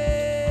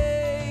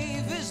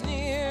wave is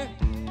near.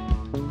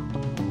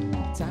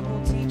 Time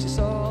will teach us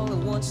all at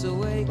once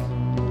awake,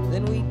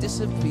 then we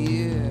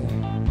disappear.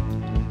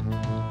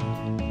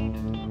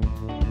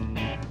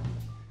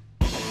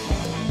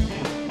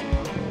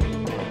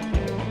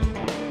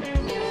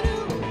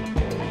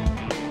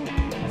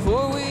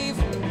 For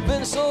we've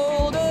been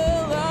sold a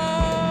lie.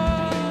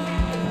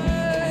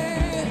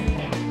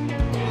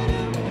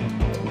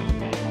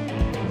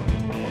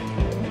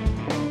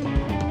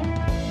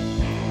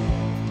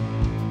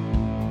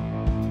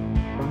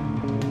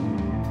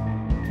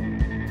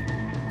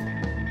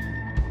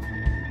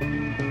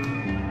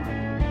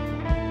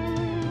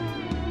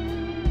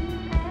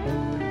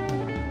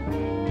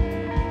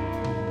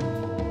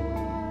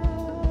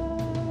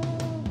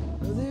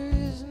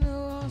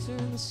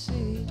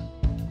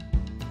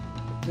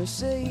 No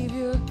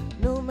savior,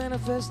 no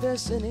manifest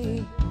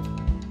destiny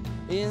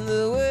in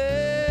the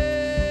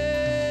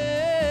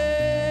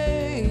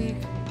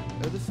wake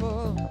of the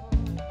fall.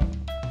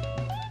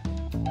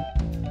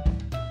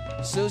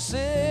 So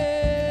sing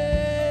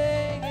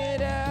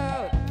it out.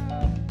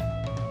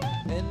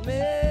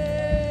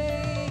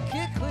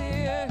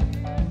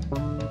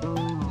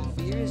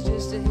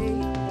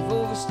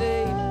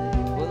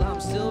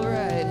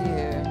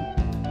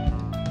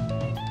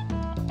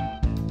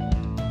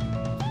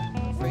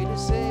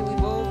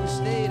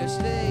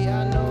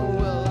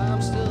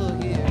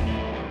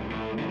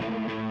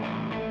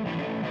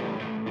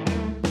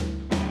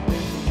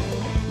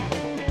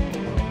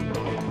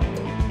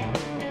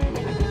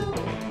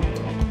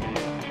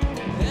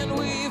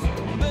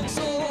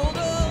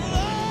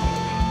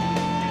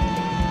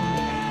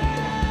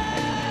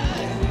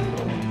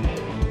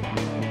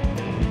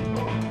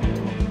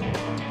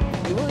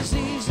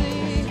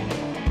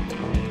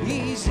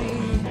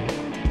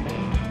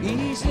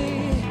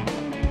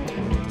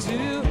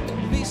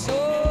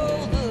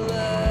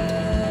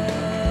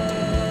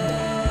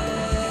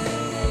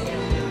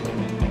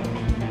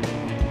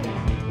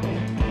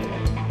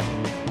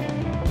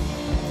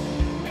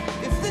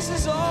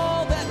 this is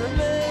all that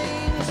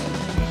remains.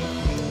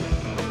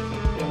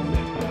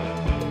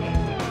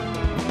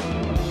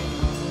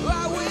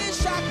 I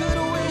wish I could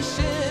wish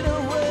it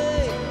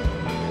away.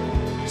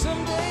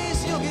 Some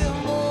days you'll give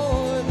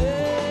more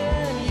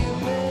than you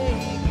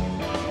make.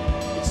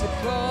 It's a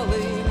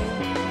calling,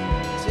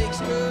 it takes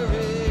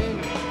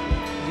courage.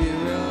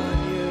 You're on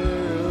your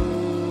own.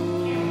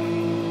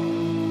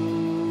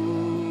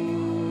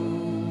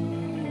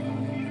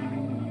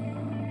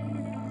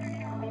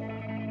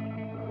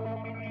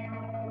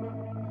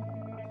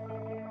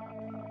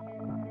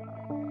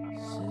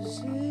 So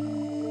sing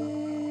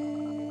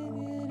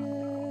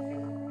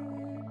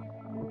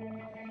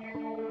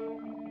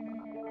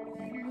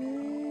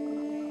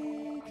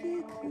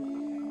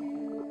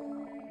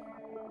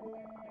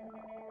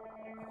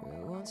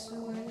once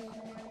away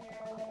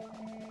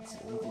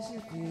till we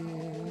disappear.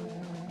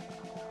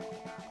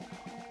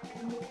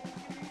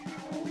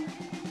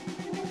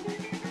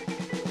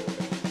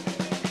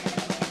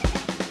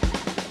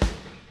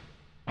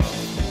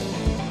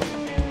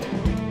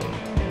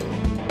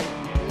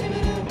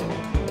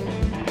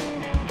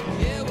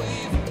 Yeah,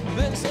 we've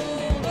been so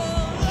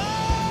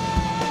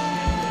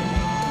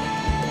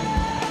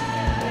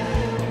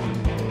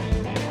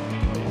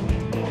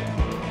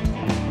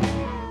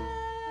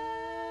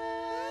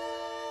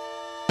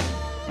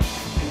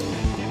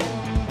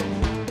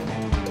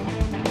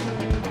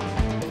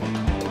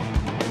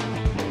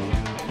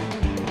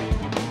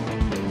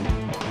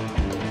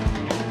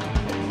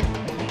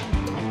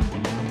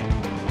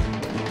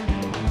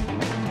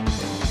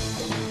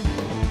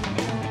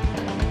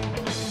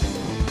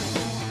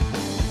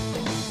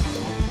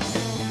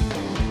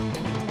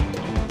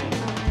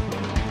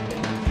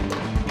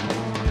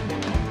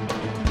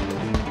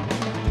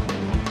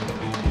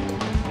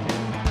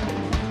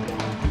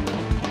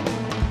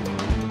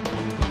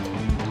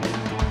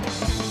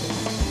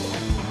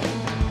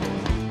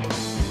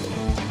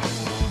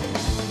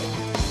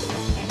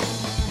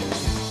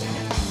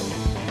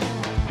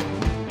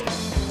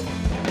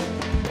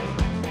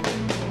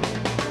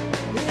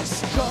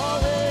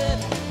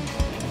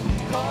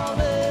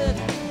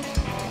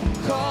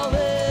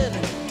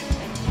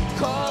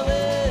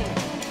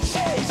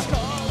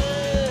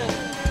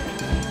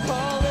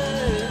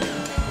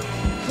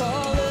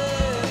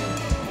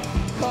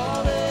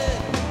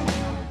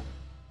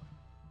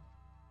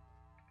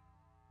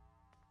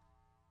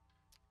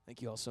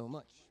Thank you all so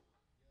much.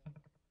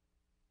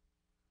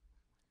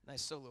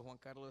 Nice solo, Juan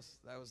Carlos.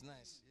 That was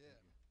nice. Yeah.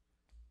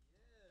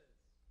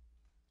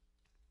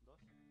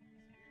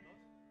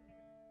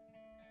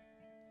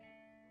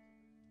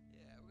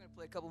 Yeah, we're going to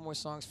play a couple more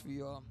songs for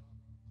you all.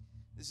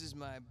 This is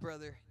my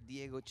brother,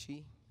 Diego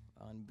Chi,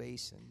 on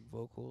bass and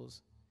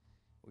vocals.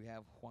 We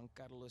have Juan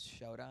Carlos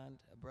Chaurand,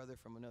 a brother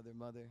from another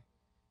mother.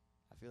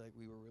 I feel like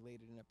we were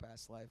related in a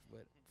past life,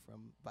 but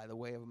from by the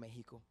way of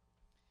Mexico.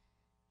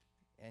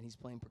 And he's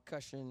playing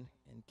percussion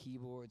and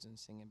keyboards and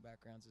singing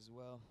backgrounds as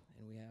well.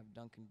 And we have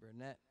Duncan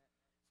Burnett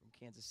from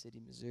Kansas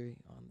City, Missouri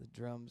on the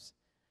drums,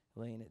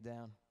 laying it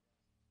down.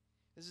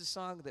 This is a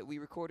song that we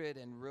recorded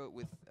and wrote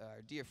with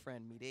our dear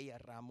friend Mireya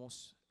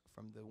Ramos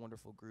from the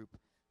wonderful group,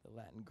 the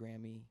Latin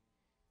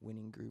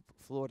Grammy-winning group,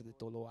 Flor de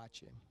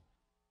Toloache.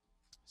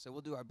 So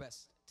we'll do our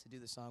best to do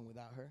the song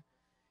without her.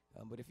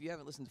 But if you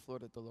haven't listened to Flor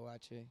de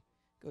Toloache,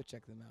 go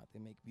check them out. They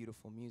make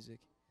beautiful music.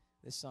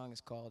 This song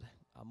is called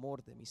Amor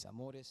de mis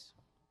amores.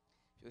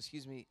 If you'll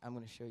excuse me, I'm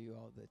going to show you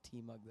all the tea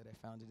mug that I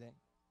found today.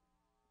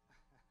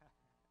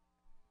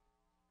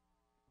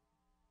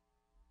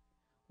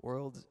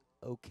 World's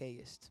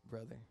okayest,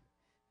 brother.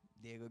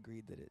 Diego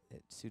agreed that it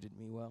suited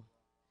me well.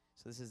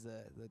 So this is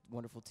the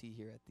wonderful tea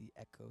here at the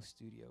Echo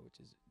Studio, which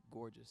is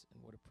gorgeous,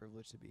 and what a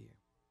privilege to be here.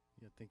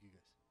 Yeah, thank you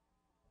guys.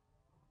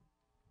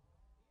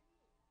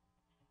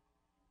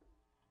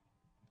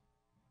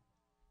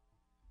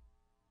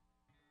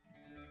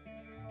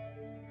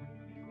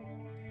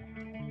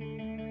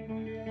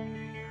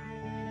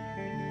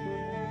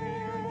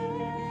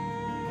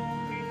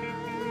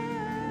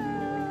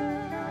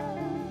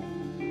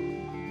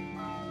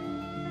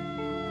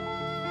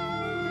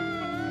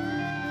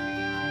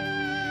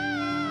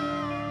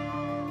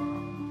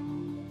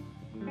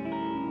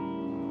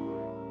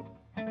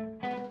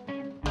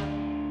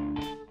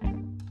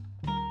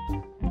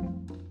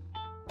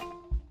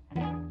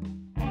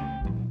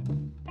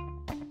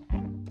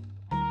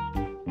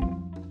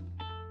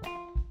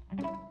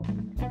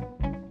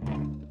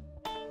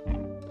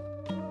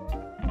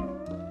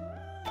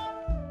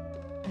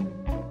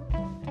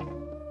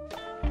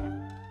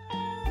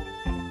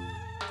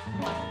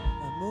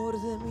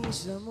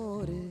 Mis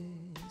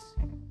amores,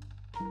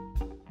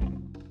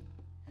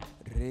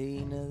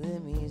 reina de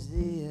mis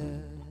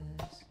días,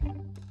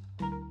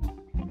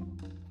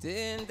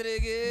 te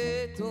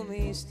entregué tú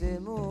mis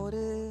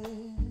temores,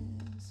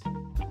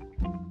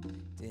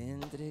 te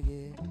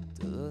entregué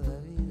toda la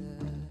vida,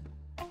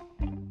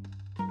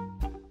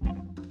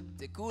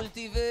 te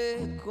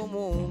cultivé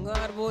como un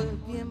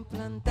árbol bien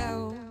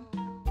plantado,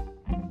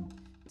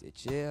 te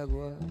eché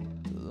agua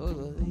todos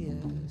los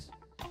días.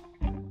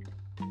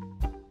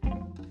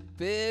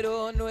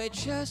 pero no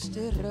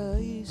echaste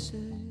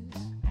raíces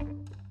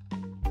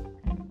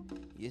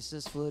y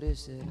esas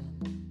flores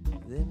eran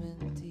de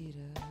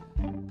mentira.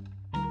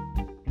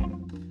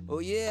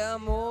 Oye,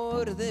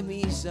 amor de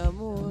mis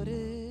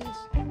amores,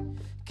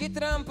 qué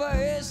trampa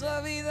es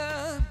la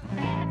vida.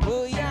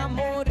 Voy a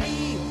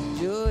morir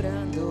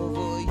llorando,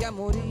 voy a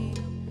morir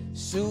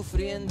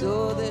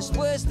sufriendo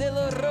después del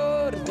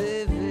horror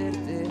de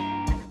verte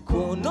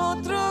con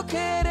otro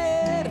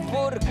querer.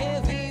 ¿Por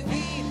qué vivir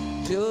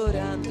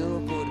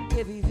llorando? ¿Por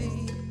qué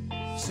vivir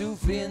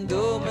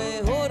sufriendo?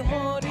 Mejor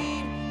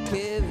morir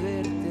que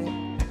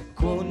verte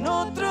con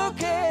otro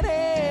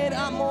querer.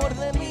 Amor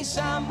de mis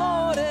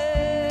amores,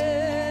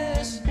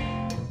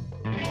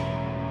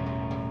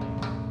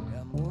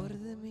 amor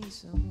de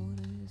mis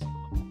amores,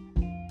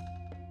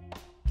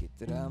 qué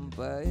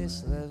trampa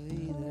es la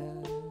vida.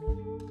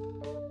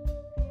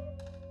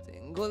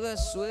 Tengo la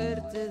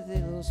suerte de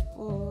los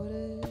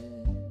pobres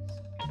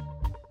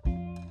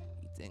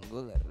y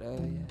tengo la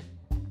rabia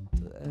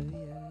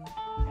todavía,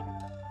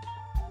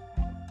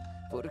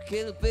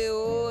 porque el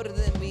peor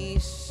de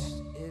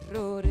mis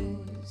errores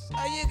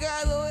ha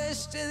llegado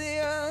este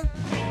día.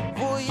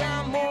 Voy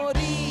a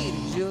morir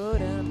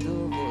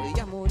llorando, voy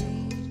a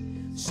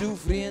morir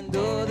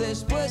sufriendo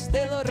después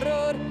del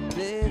horror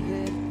de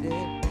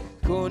verte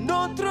con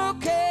otro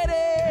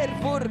querer.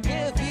 ¿Por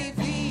qué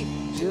vivir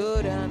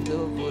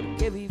llorando? ¿Por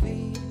qué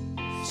vivir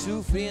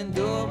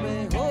sufriendo?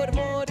 Mejor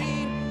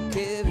morir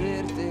que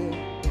verte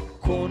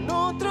con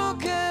otro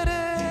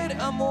querer.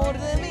 Amor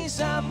de mis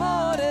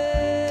amores,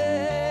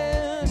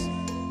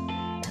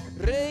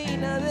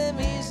 reina de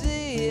mis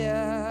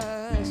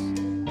días,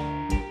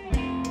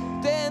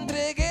 te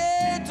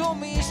entregué todos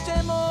mis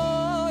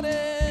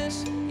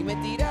temores y me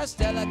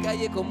tiraste a la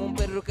calle como un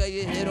perro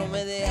callejero,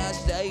 me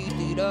dejaste ahí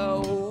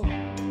tirado.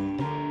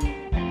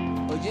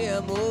 Oye,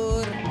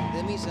 amor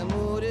de mis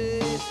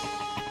amores,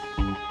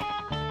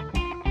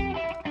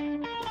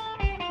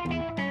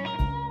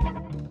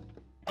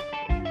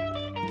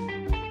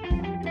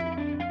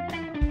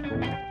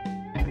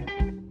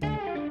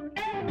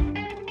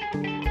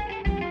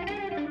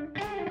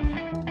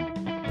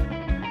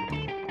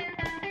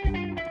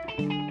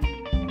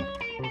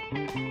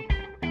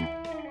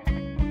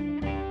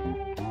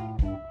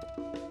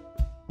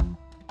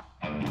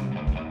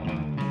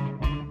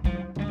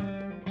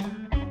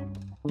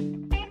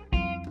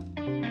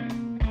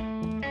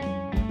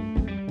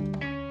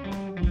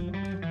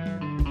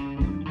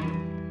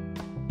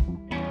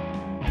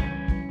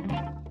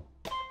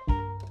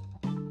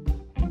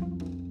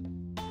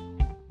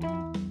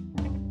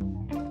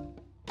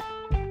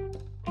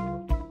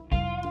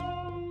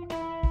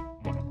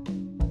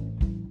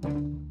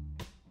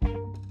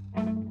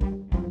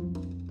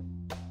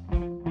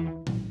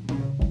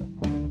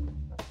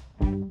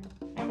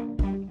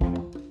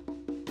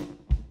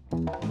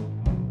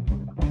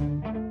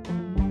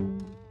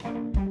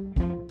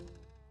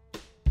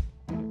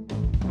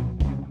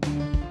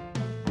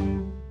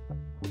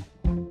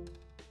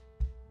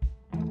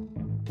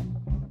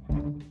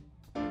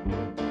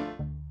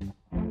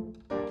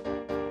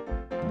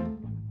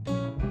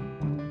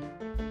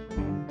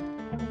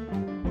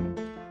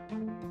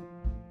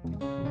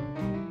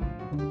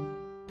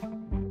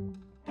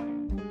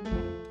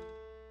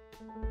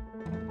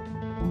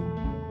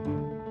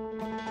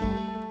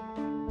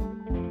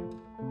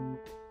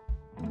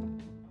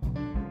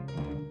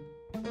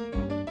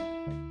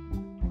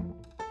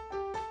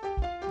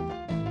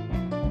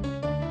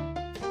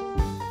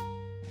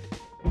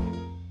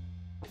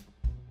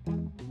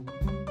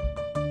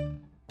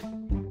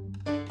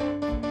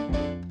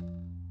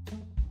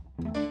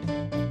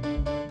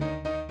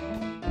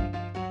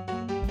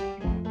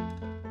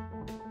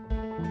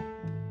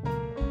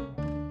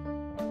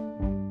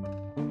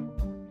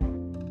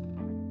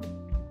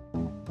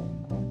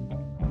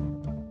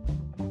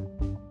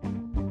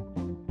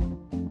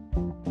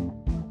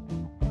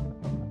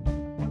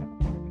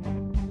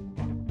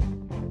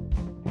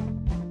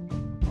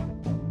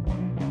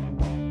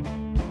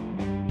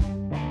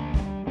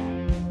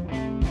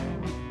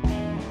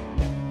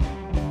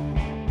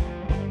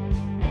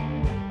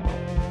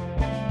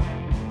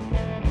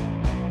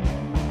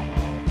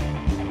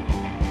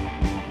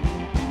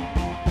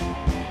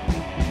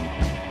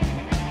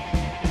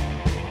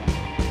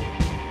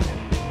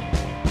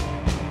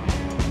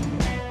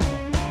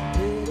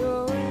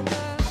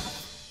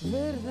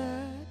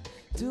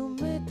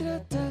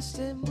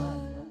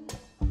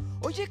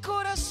 oye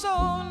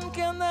corazón,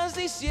 ¿qué andas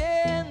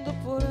diciendo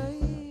por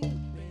ahí?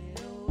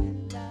 Pero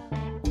en la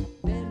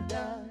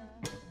verdad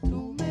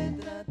tú me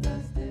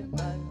trataste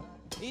mal.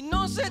 Y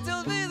no se te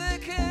olvide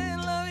que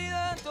en la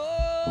vida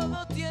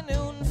todo tiene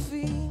un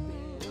fin.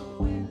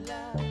 Pero en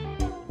la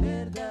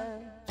verdad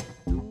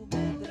tú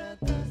me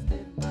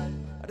trataste mal.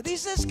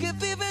 Dices que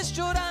vives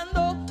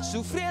llorando,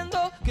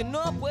 sufriendo, que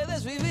no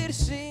puedes vivir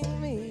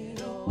sin mí.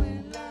 Pero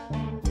en la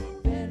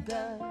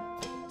verdad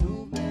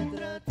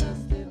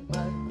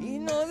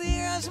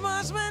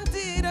más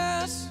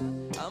mentiras,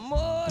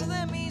 amor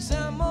de mis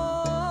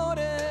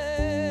amores.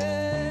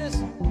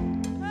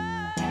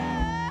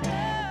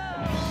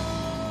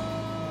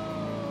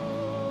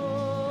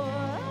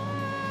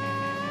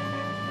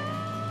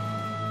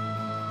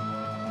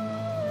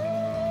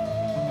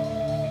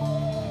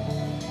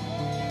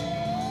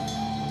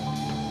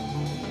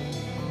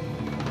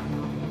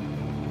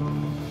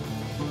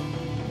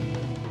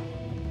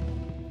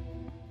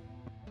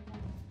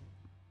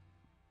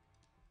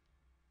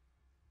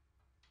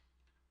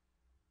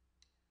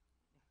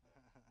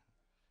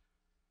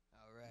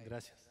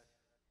 Gracias.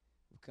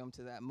 We've come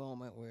to that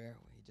moment where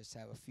we just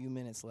have a few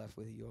minutes left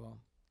with you all.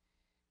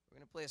 We're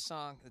going to play a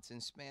song that's in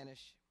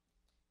Spanish,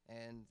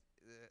 and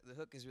the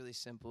hook is really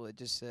simple. It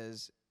just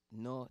says,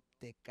 "No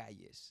te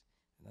calles."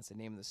 And that's the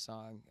name of the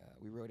song.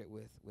 We wrote it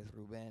with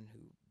Ruben, who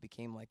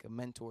became like a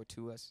mentor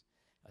to us,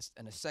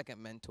 and a second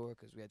mentor,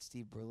 because we had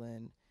Steve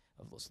Berlin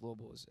of Los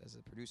Lobos as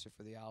a producer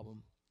for the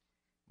album.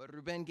 But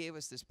Ruben gave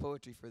us this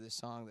poetry for this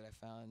song that I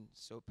found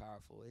so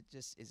powerful. It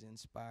just is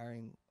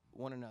inspiring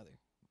one another,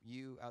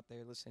 you out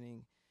there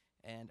listening,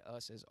 and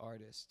us as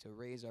artists, to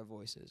raise our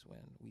voices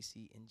when we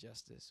see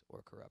injustice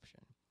or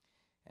corruption.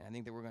 And I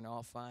think that we're going to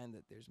all find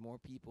that there's more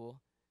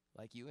people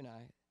like you and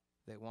I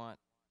that want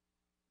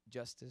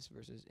justice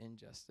versus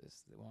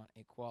injustice, that want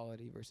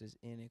equality versus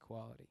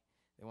inequality.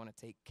 They want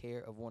to take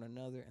care of one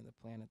another and the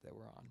planet that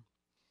we're on.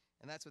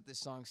 And that's what this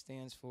song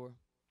stands for.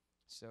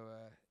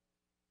 So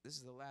this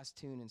is the last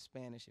tune in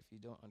Spanish if you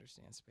don't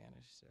understand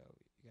Spanish. So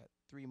you got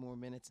 3 more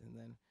minutes, and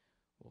then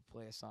we'll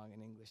play a song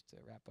in English to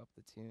wrap up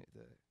the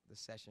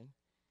session.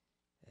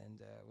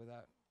 And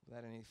without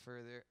any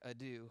further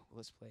ado,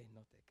 let's play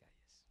No Te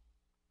Calles.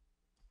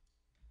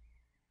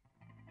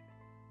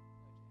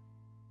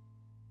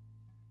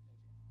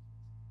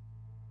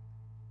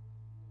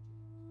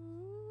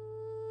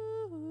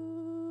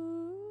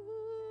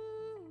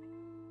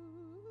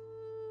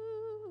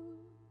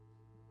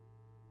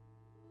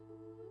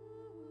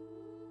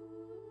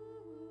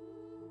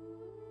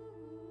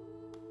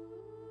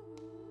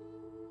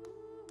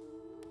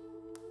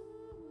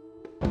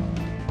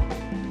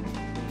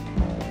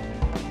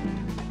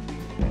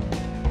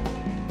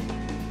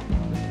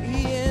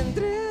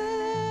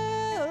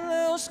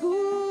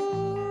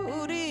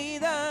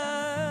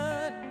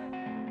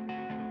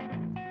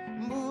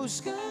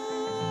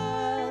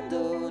 Buscando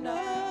una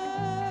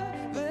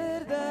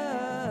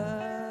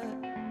verdad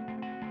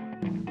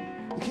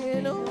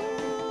que no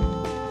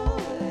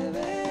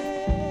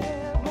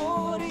debe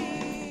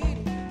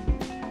morir,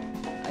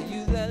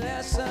 ayúdale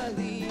a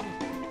salir,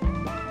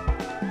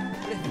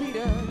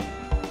 respira,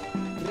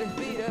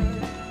 respira,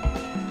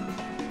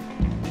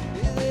 y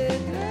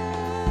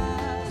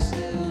detrás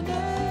de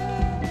una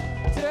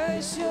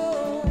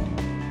traición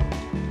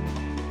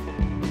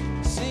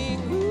sin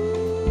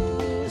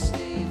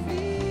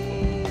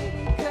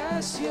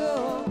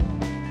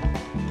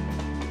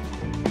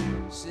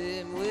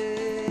se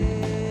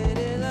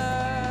muere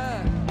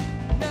la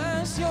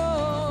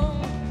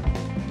nación.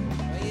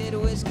 No hay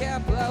héroes que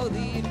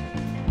aplaudir,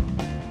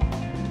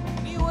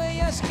 ni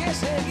huellas que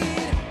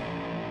seguir.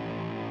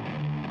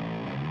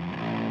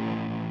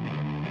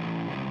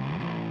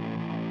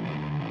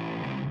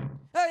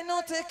 Ay,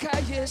 no te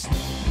calles,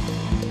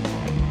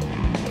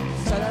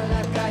 sal a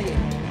la calle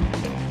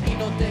y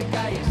no te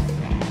calles,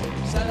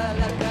 sal a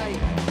la calle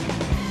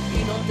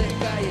y no te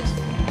calles,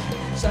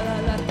 sal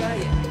a la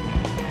calle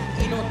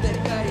y no te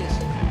calles.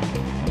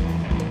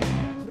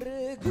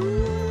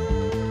 Pregúntate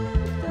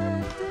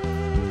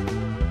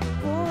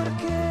por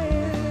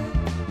qué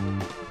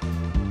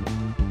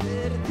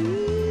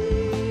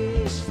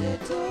perdiste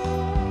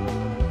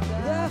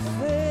toda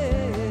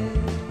fe,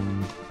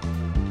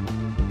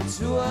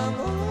 su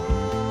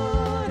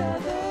amor a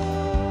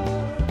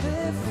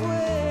dónde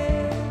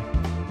fue,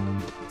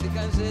 te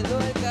canceló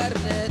el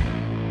carnet.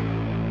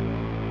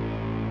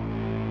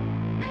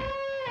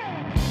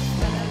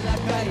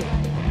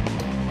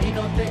 Y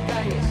no te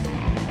calles,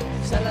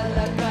 sal a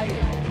la calle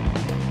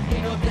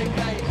y no te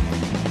calles.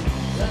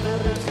 La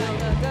corrupción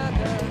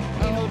ataca,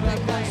 ahoga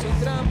con su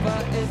trampa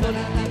el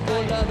político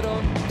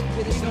ladrón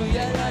que destruye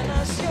a la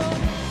nación.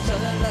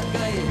 Sal a la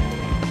calle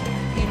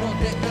y no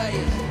te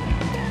calles,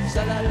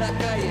 sal a la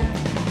calle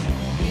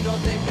y no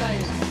te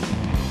calles.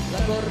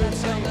 La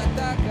corrupción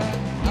ataca,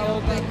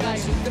 ahoga con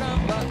su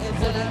trampa el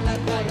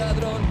político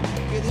ladrón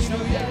que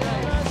destruye a la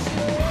nación.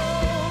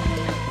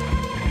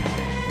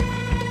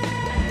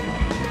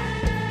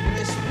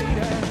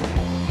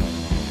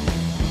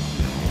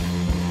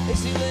 El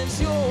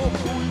silencio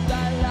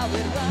oculta la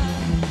verdad,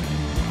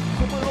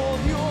 como el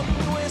odio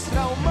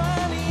nuestra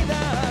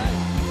humanidad.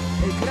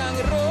 El gran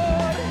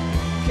error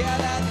que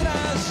hará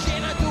atrás,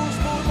 llena tus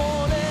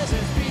pulmones,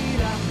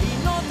 respira y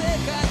no te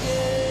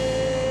calles.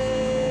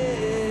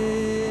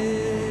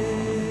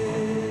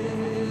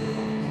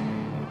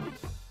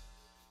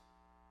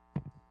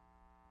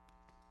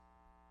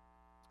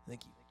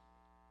 Thank you.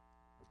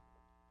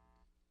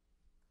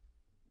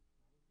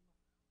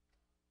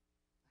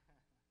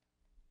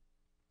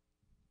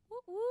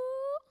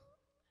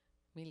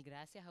 Mil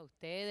gracias a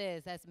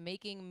ustedes. That's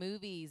Making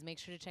Movies. Make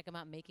sure to check them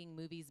out,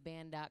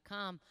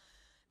 makingmoviesband.com.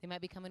 They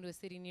might be coming to a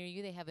city near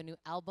you. They have a new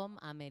album,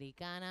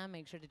 Americana.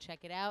 Make sure to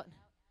check it out.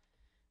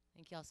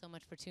 Thank you all so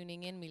much for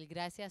tuning in. Mil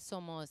gracias.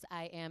 Somos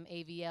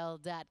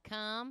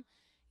IamAVL.com.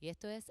 Y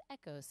esto es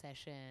Echo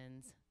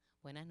Sessions.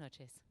 Buenas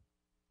noches.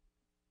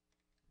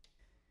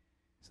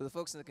 So the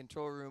folks in the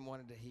control room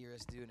wanted to hear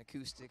us do an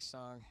acoustic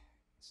song,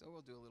 so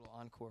we'll do a little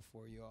encore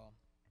for you all.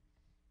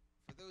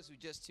 For those who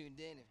just tuned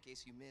in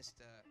case you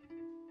missed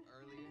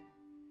earlier,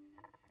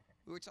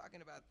 we were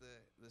talking about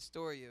the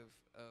story of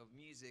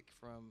music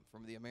from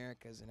the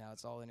Americas and how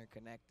it's all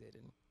interconnected.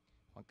 And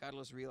Juan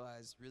Carlos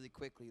realized really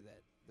quickly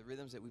that the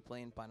rhythms that we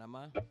play in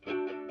Panama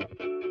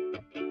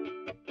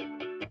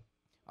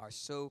are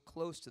so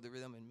close to the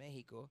rhythm in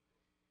Mexico.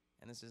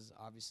 And this is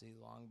obviously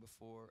long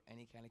before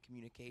any kind of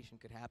communication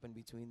could happen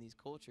between these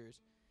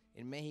cultures.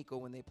 In Mexico,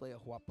 when they play a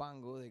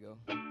huapango, they go.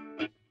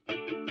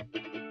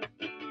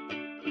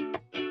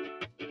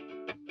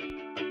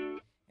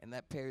 And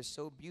that pairs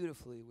so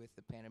beautifully with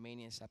the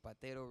Panamanian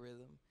zapatero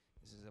rhythm.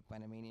 This is a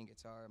Panamanian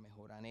guitar,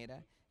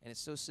 mejoranera. And it's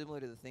so similar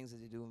to the things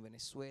that they do in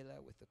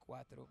Venezuela with the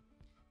cuatro.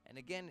 And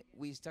again,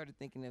 we started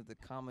thinking of the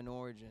common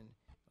origin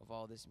of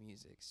all this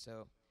music.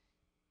 So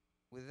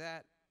with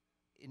that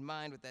in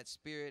mind, with that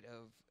spirit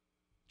of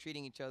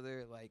treating each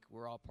other like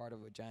we're all part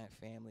of a giant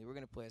family, we're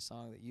going to play a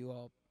song that you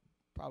all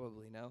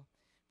probably know,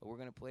 but we're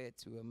going to play it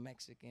to a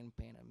Mexican,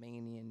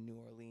 Panamanian, New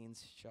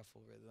Orleans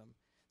shuffle rhythm.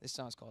 This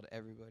song's called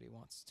Everybody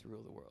Wants to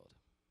Rule the World.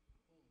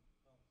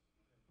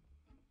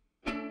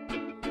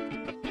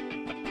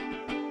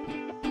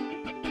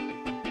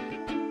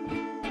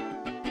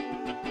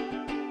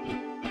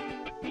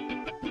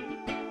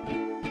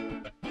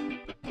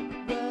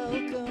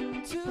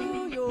 Welcome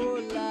to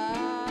your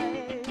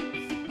life.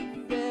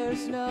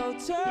 There's no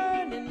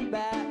turning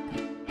back.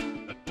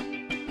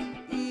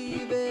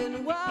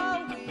 Even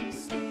while we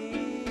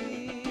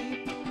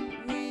sleep,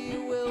 we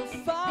will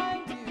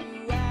find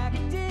you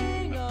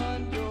acting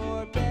on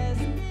your best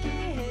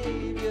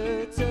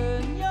behavior.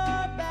 Turn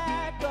your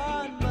back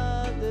on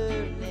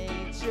Mother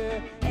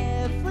Nature.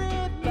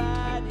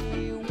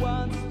 Everybody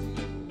wants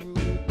to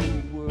rule the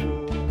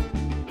world.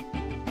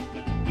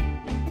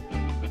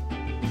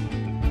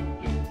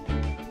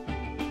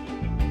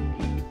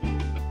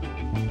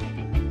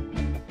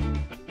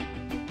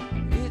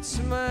 It's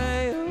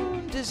my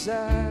own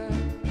desire.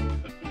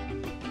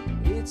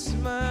 It's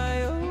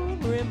my own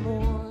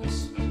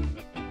remorse.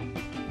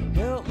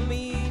 Help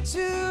me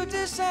to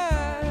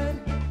decide.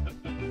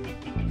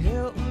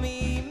 Help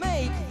me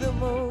make the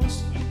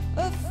most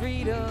of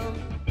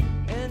freedom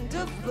and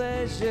of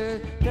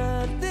pleasure.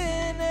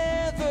 Nothing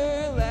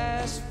ever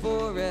lasts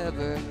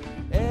forever.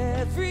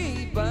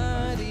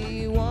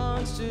 Everybody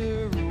wants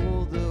to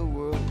rule the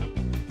world.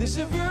 There's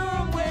a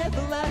room where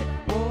the light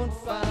won't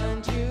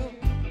find you.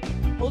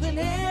 Holding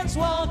hands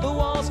while the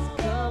walls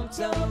come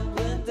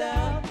tumbling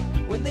down.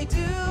 When they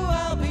do,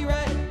 I'll be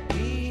right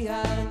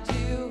behind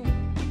you.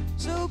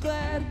 So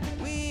glad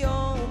we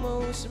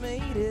almost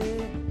made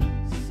it.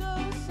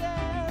 So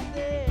sad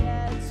they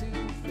had to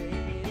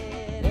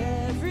fade.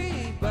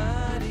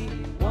 Everybody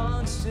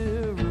wants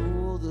to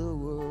rule the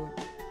world.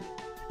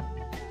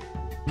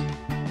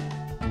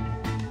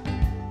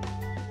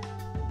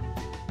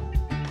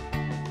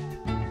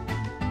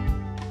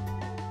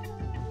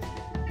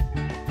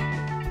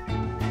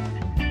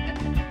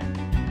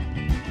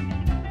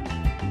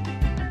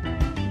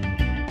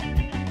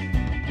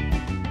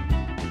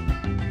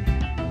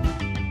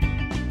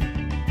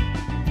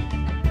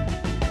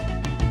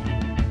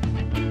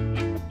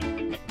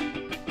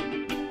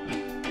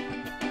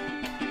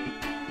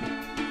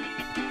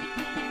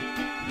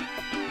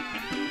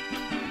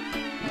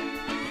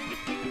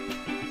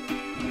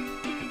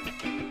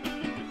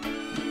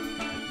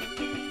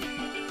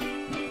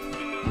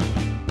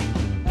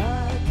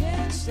 I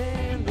can't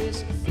stand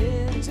this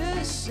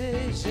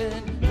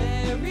indecision,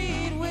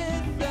 married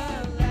with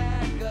a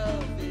lack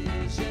of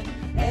vision.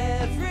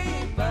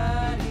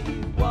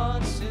 Everybody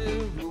wants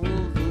to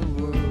rule the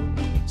world.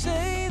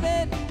 Say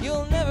that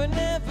you'll never,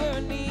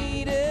 never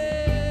need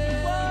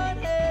it. One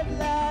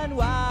headline,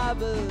 why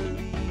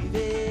believe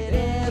it?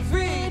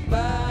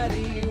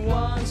 Everybody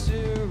wants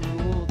to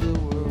rule the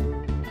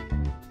world.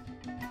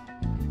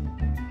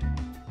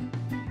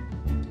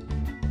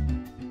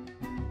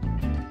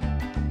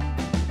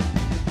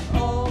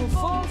 All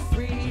for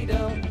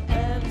freedom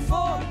and for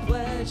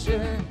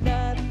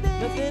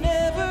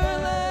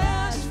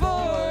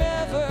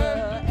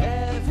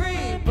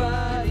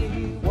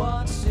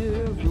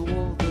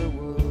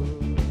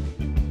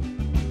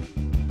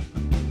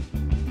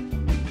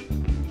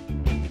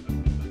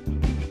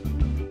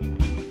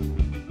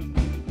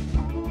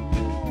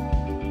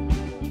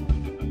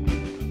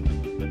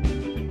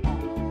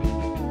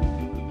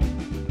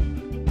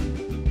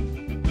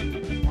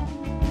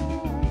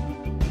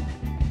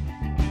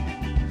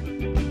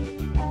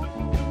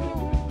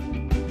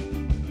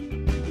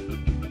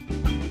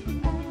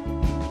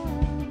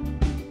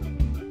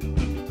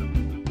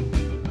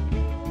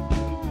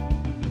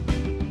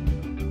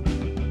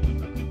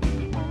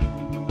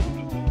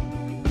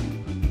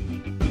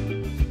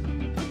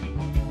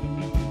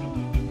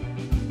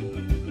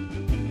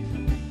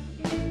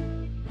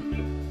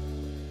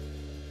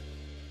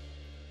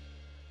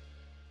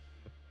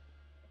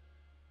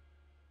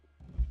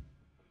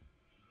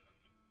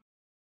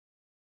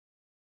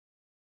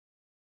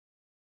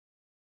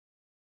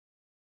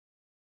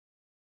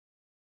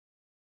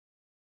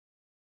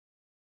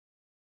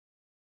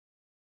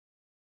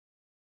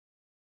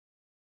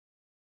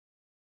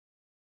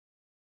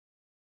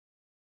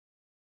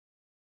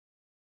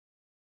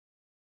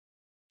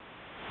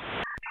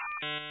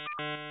Bye.